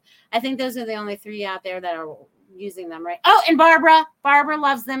too. I think those are the only 3 out there that are using them, right? Oh, and Barbara. Barbara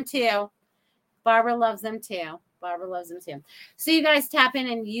loves them too. Barbara loves them too. Barbara loves them too. So you guys tap in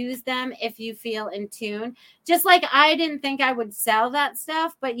and use them if you feel in tune. Just like I didn't think I would sell that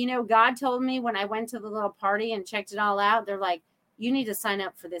stuff, but you know, God told me when I went to the little party and checked it all out, they're like, you need to sign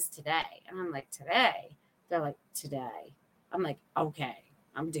up for this today. And I'm like, today? They're like, today. I'm like, okay,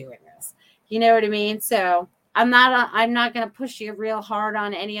 I'm doing this. You know what I mean? So I'm not going to push you real hard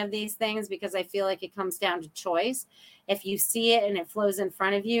on any of these things because I feel like it comes down to choice. If you see it and it flows in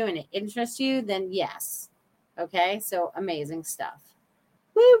front of you and it interests you, then yes. Okay. So amazing stuff.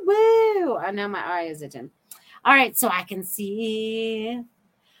 Woo woo. I know my eye is itching. All right. So I can see.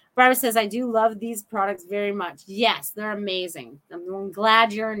 Barbara says, I do love these products very much. Yes, they're amazing. I'm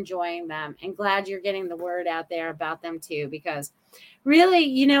glad you're enjoying them and glad you're getting the word out there about them too, because really,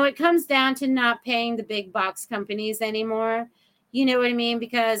 you know, it comes down to not paying the big box companies anymore. You know what I mean?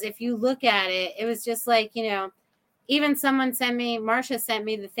 Because if you look at it, it was just like, you know, even someone Marsha sent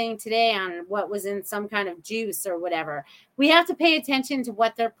me the thing today on what was in some kind of juice or whatever. We have to pay attention to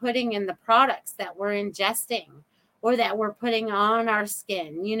what they're putting in the products that we're ingesting or that we're putting on our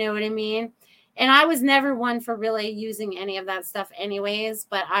skin. You know what I mean? And I was never one for really using any of that stuff anyways,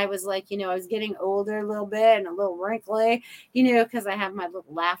 but I was like, you know, I was getting older a little bit and a little wrinkly, you know, because I have my little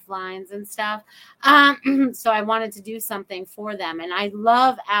laugh lines and stuff. So I wanted to do something for them. And I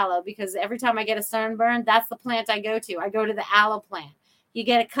love aloe because every time I get a sunburn, that's the plant I go to. I go to the aloe plant. You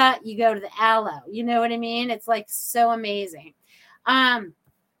get a cut, you go to the aloe. You know what I mean? It's like so amazing.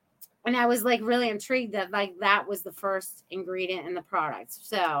 And I was like really intrigued that like that was the first ingredient in the product.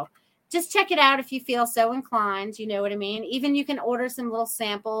 So just check it out if you feel so inclined. You know what I mean? Even you can order some little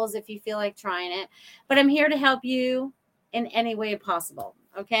samples if you feel like trying it. But I'm here to help you in any way possible.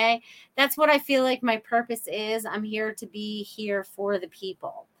 Okay? That's what I feel like my purpose is. I'm here to be here for the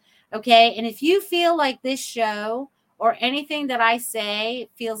people. Okay? And if you feel like this show or anything that I say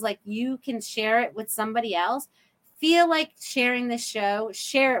feels like you can share it with somebody else, feel like sharing this show,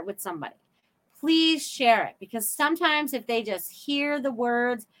 share it with somebody. Please share it, because sometimes if they just hear the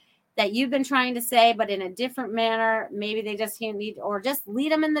words that you've been trying to say, but in a different manner, maybe they just need, or just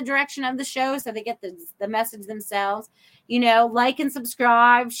lead them in the direction of the show so they get the message themselves. You know, like and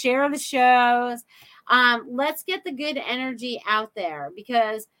subscribe, share the shows. Let's get the good energy out there,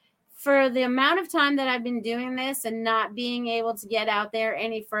 because for the amount of time that I've been doing this and not being able to get out there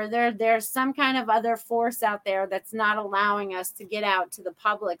any further, there's some kind of other force out there that's not allowing us to get out to the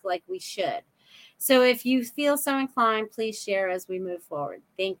public like we should. So if you feel so inclined, please share as we move forward.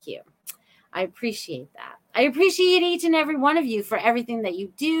 Thank you. I appreciate that. I appreciate each and every one of you for everything that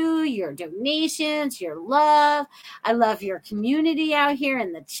you do, your donations, your love. I love your community out here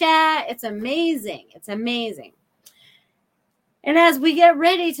in the chat. It's amazing. It's amazing. And as we get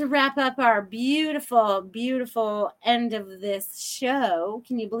ready to wrap up our beautiful, beautiful end of this show,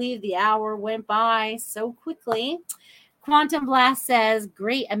 can you believe the hour went by so quickly? Quantum Blast says,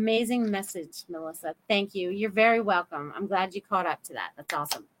 great, amazing message, Melissa. Thank you. You're very welcome. I'm glad you caught up to that. That's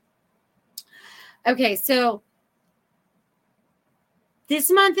awesome. Okay, so this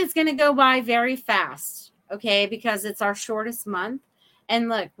month is going to go by very fast, okay, because it's our shortest month. And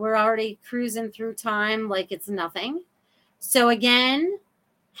look, we're already cruising through time like it's nothing. So again,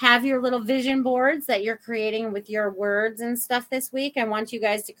 have your little vision boards that you're creating with your words and stuff this week. I want you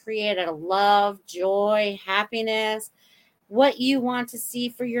guys to create a love, joy, happiness, what you want to see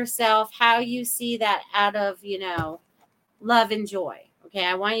for yourself, how you see that out of, love and joy. Okay,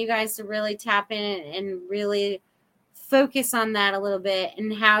 I want you guys to really tap in and really focus on that a little bit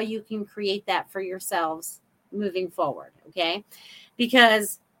and how you can create that for yourselves moving forward, okay?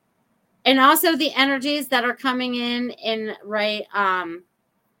 Because and also the energies that are coming in right,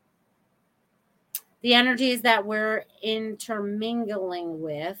 the energies that we're intermingling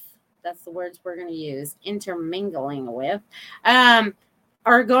with, that's the words we're going to use, intermingling with,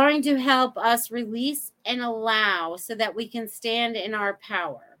 are going to help us release and allow so that we can stand in our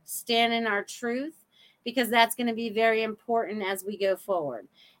power, stand in our truth, because that's going to be very important as we go forward.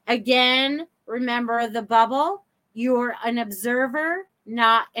 Again, remember the bubble. You're an observer,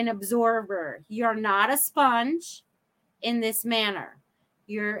 not an absorber. You're not a sponge in this manner.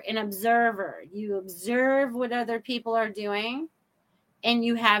 You're an observer. You observe what other people are doing and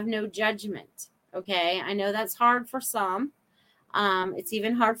you have no judgment. Okay. I know that's hard for some. It's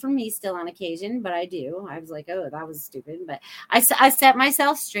even hard for me still on occasion, but I do. I was like, oh, that was stupid. But I set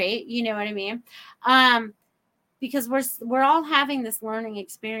myself straight. You know what I mean? Because we're all having this learning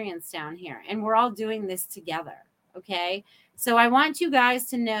experience down here and we're all doing this together. Okay. So I want you guys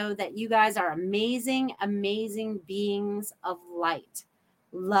to know that you guys are amazing, amazing beings of light,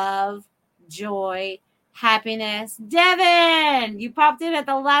 love, joy, happiness. Devin, you popped in at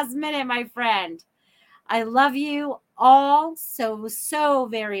the last minute, my friend. I love you all so, so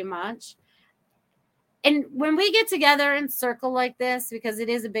very much. And when we get together in circle like this, because it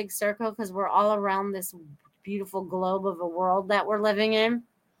is a big circle, because we're all around this beautiful globe of a world that we're living in,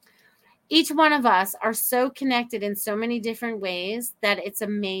 each one of us are so connected in so many different ways that it's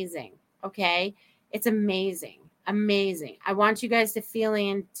amazing. Okay. It's amazing. Amazing. I want you guys to feel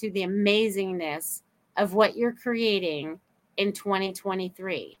into the amazingness of what you're creating in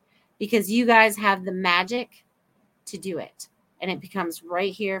 2023, because you guys have the magic to do it. And it becomes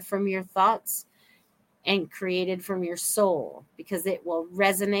right here from your thoughts and created from your soul, because it will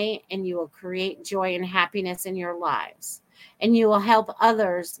resonate and you will create joy and happiness in your lives. And you will help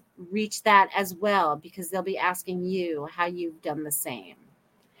others reach that as well, because they'll be asking you how you've done the same.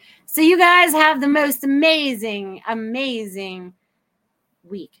 So you guys have the most amazing, amazing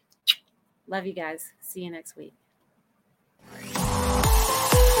week. Love you guys. See you next week.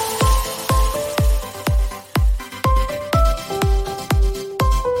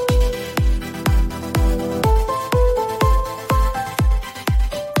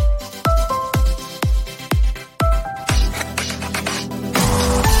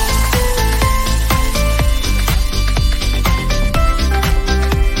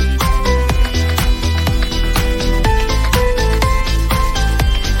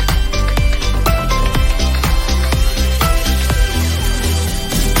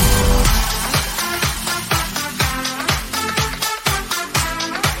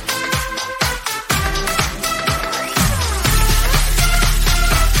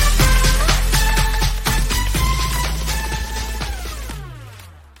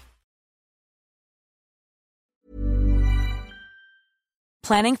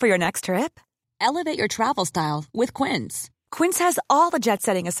 Planning for your next trip? Elevate your travel style with Quince. Quince has all the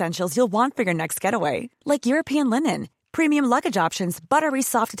jet-setting essentials you'll want for your next getaway, like European linen, premium luggage options, buttery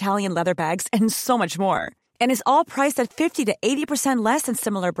soft Italian leather bags, and so much more. And is all priced at 50 to 80% less than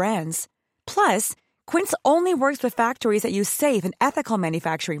similar brands. Plus, Quince only works with factories that use safe and ethical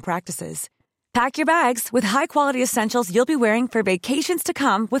manufacturing practices. Pack your bags with high-quality essentials you'll be wearing for vacations to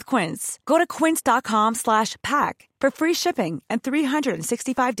come with Quince. Go to quince.com/pack for free shipping and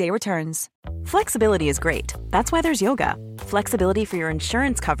 365-day returns. Flexibility is great. That's why there's yoga. Flexibility for your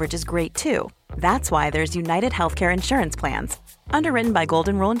insurance coverage is great too. That's why there's United Healthcare Insurance Plans. Underwritten by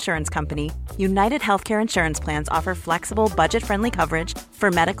Golden Rule Insurance Company, United Healthcare Insurance Plans offer flexible, budget-friendly coverage for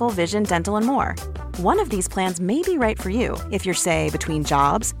medical, vision, dental, and more. One of these plans may be right for you if you're, say, between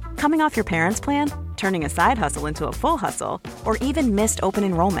jobs, coming off your parents' plan, turning a side hustle into a full hustle, or even missed open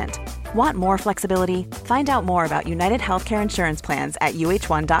enrollment. Want more flexibility? Find out more about United Healthcare Insurance Plans at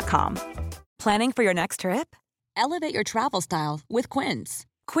uh1.com. Planning for your next trip? Elevate your travel style with Quince.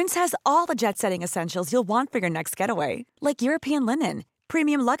 Quince has all the jet-setting essentials you'll want for your next getaway, like European linen,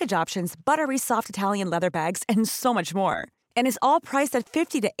 premium luggage options, buttery soft Italian leather bags, and so much more. And is all priced at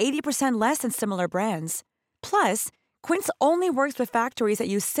 50 to 80% less than similar brands. Plus, Quince only works with factories that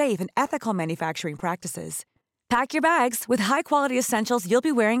use safe and ethical manufacturing practices. Pack your bags with high-quality essentials you'll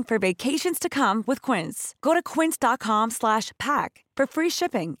be wearing for vacations to come with Quince. Go to quince.com/pack for free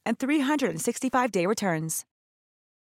shipping and 365-day returns.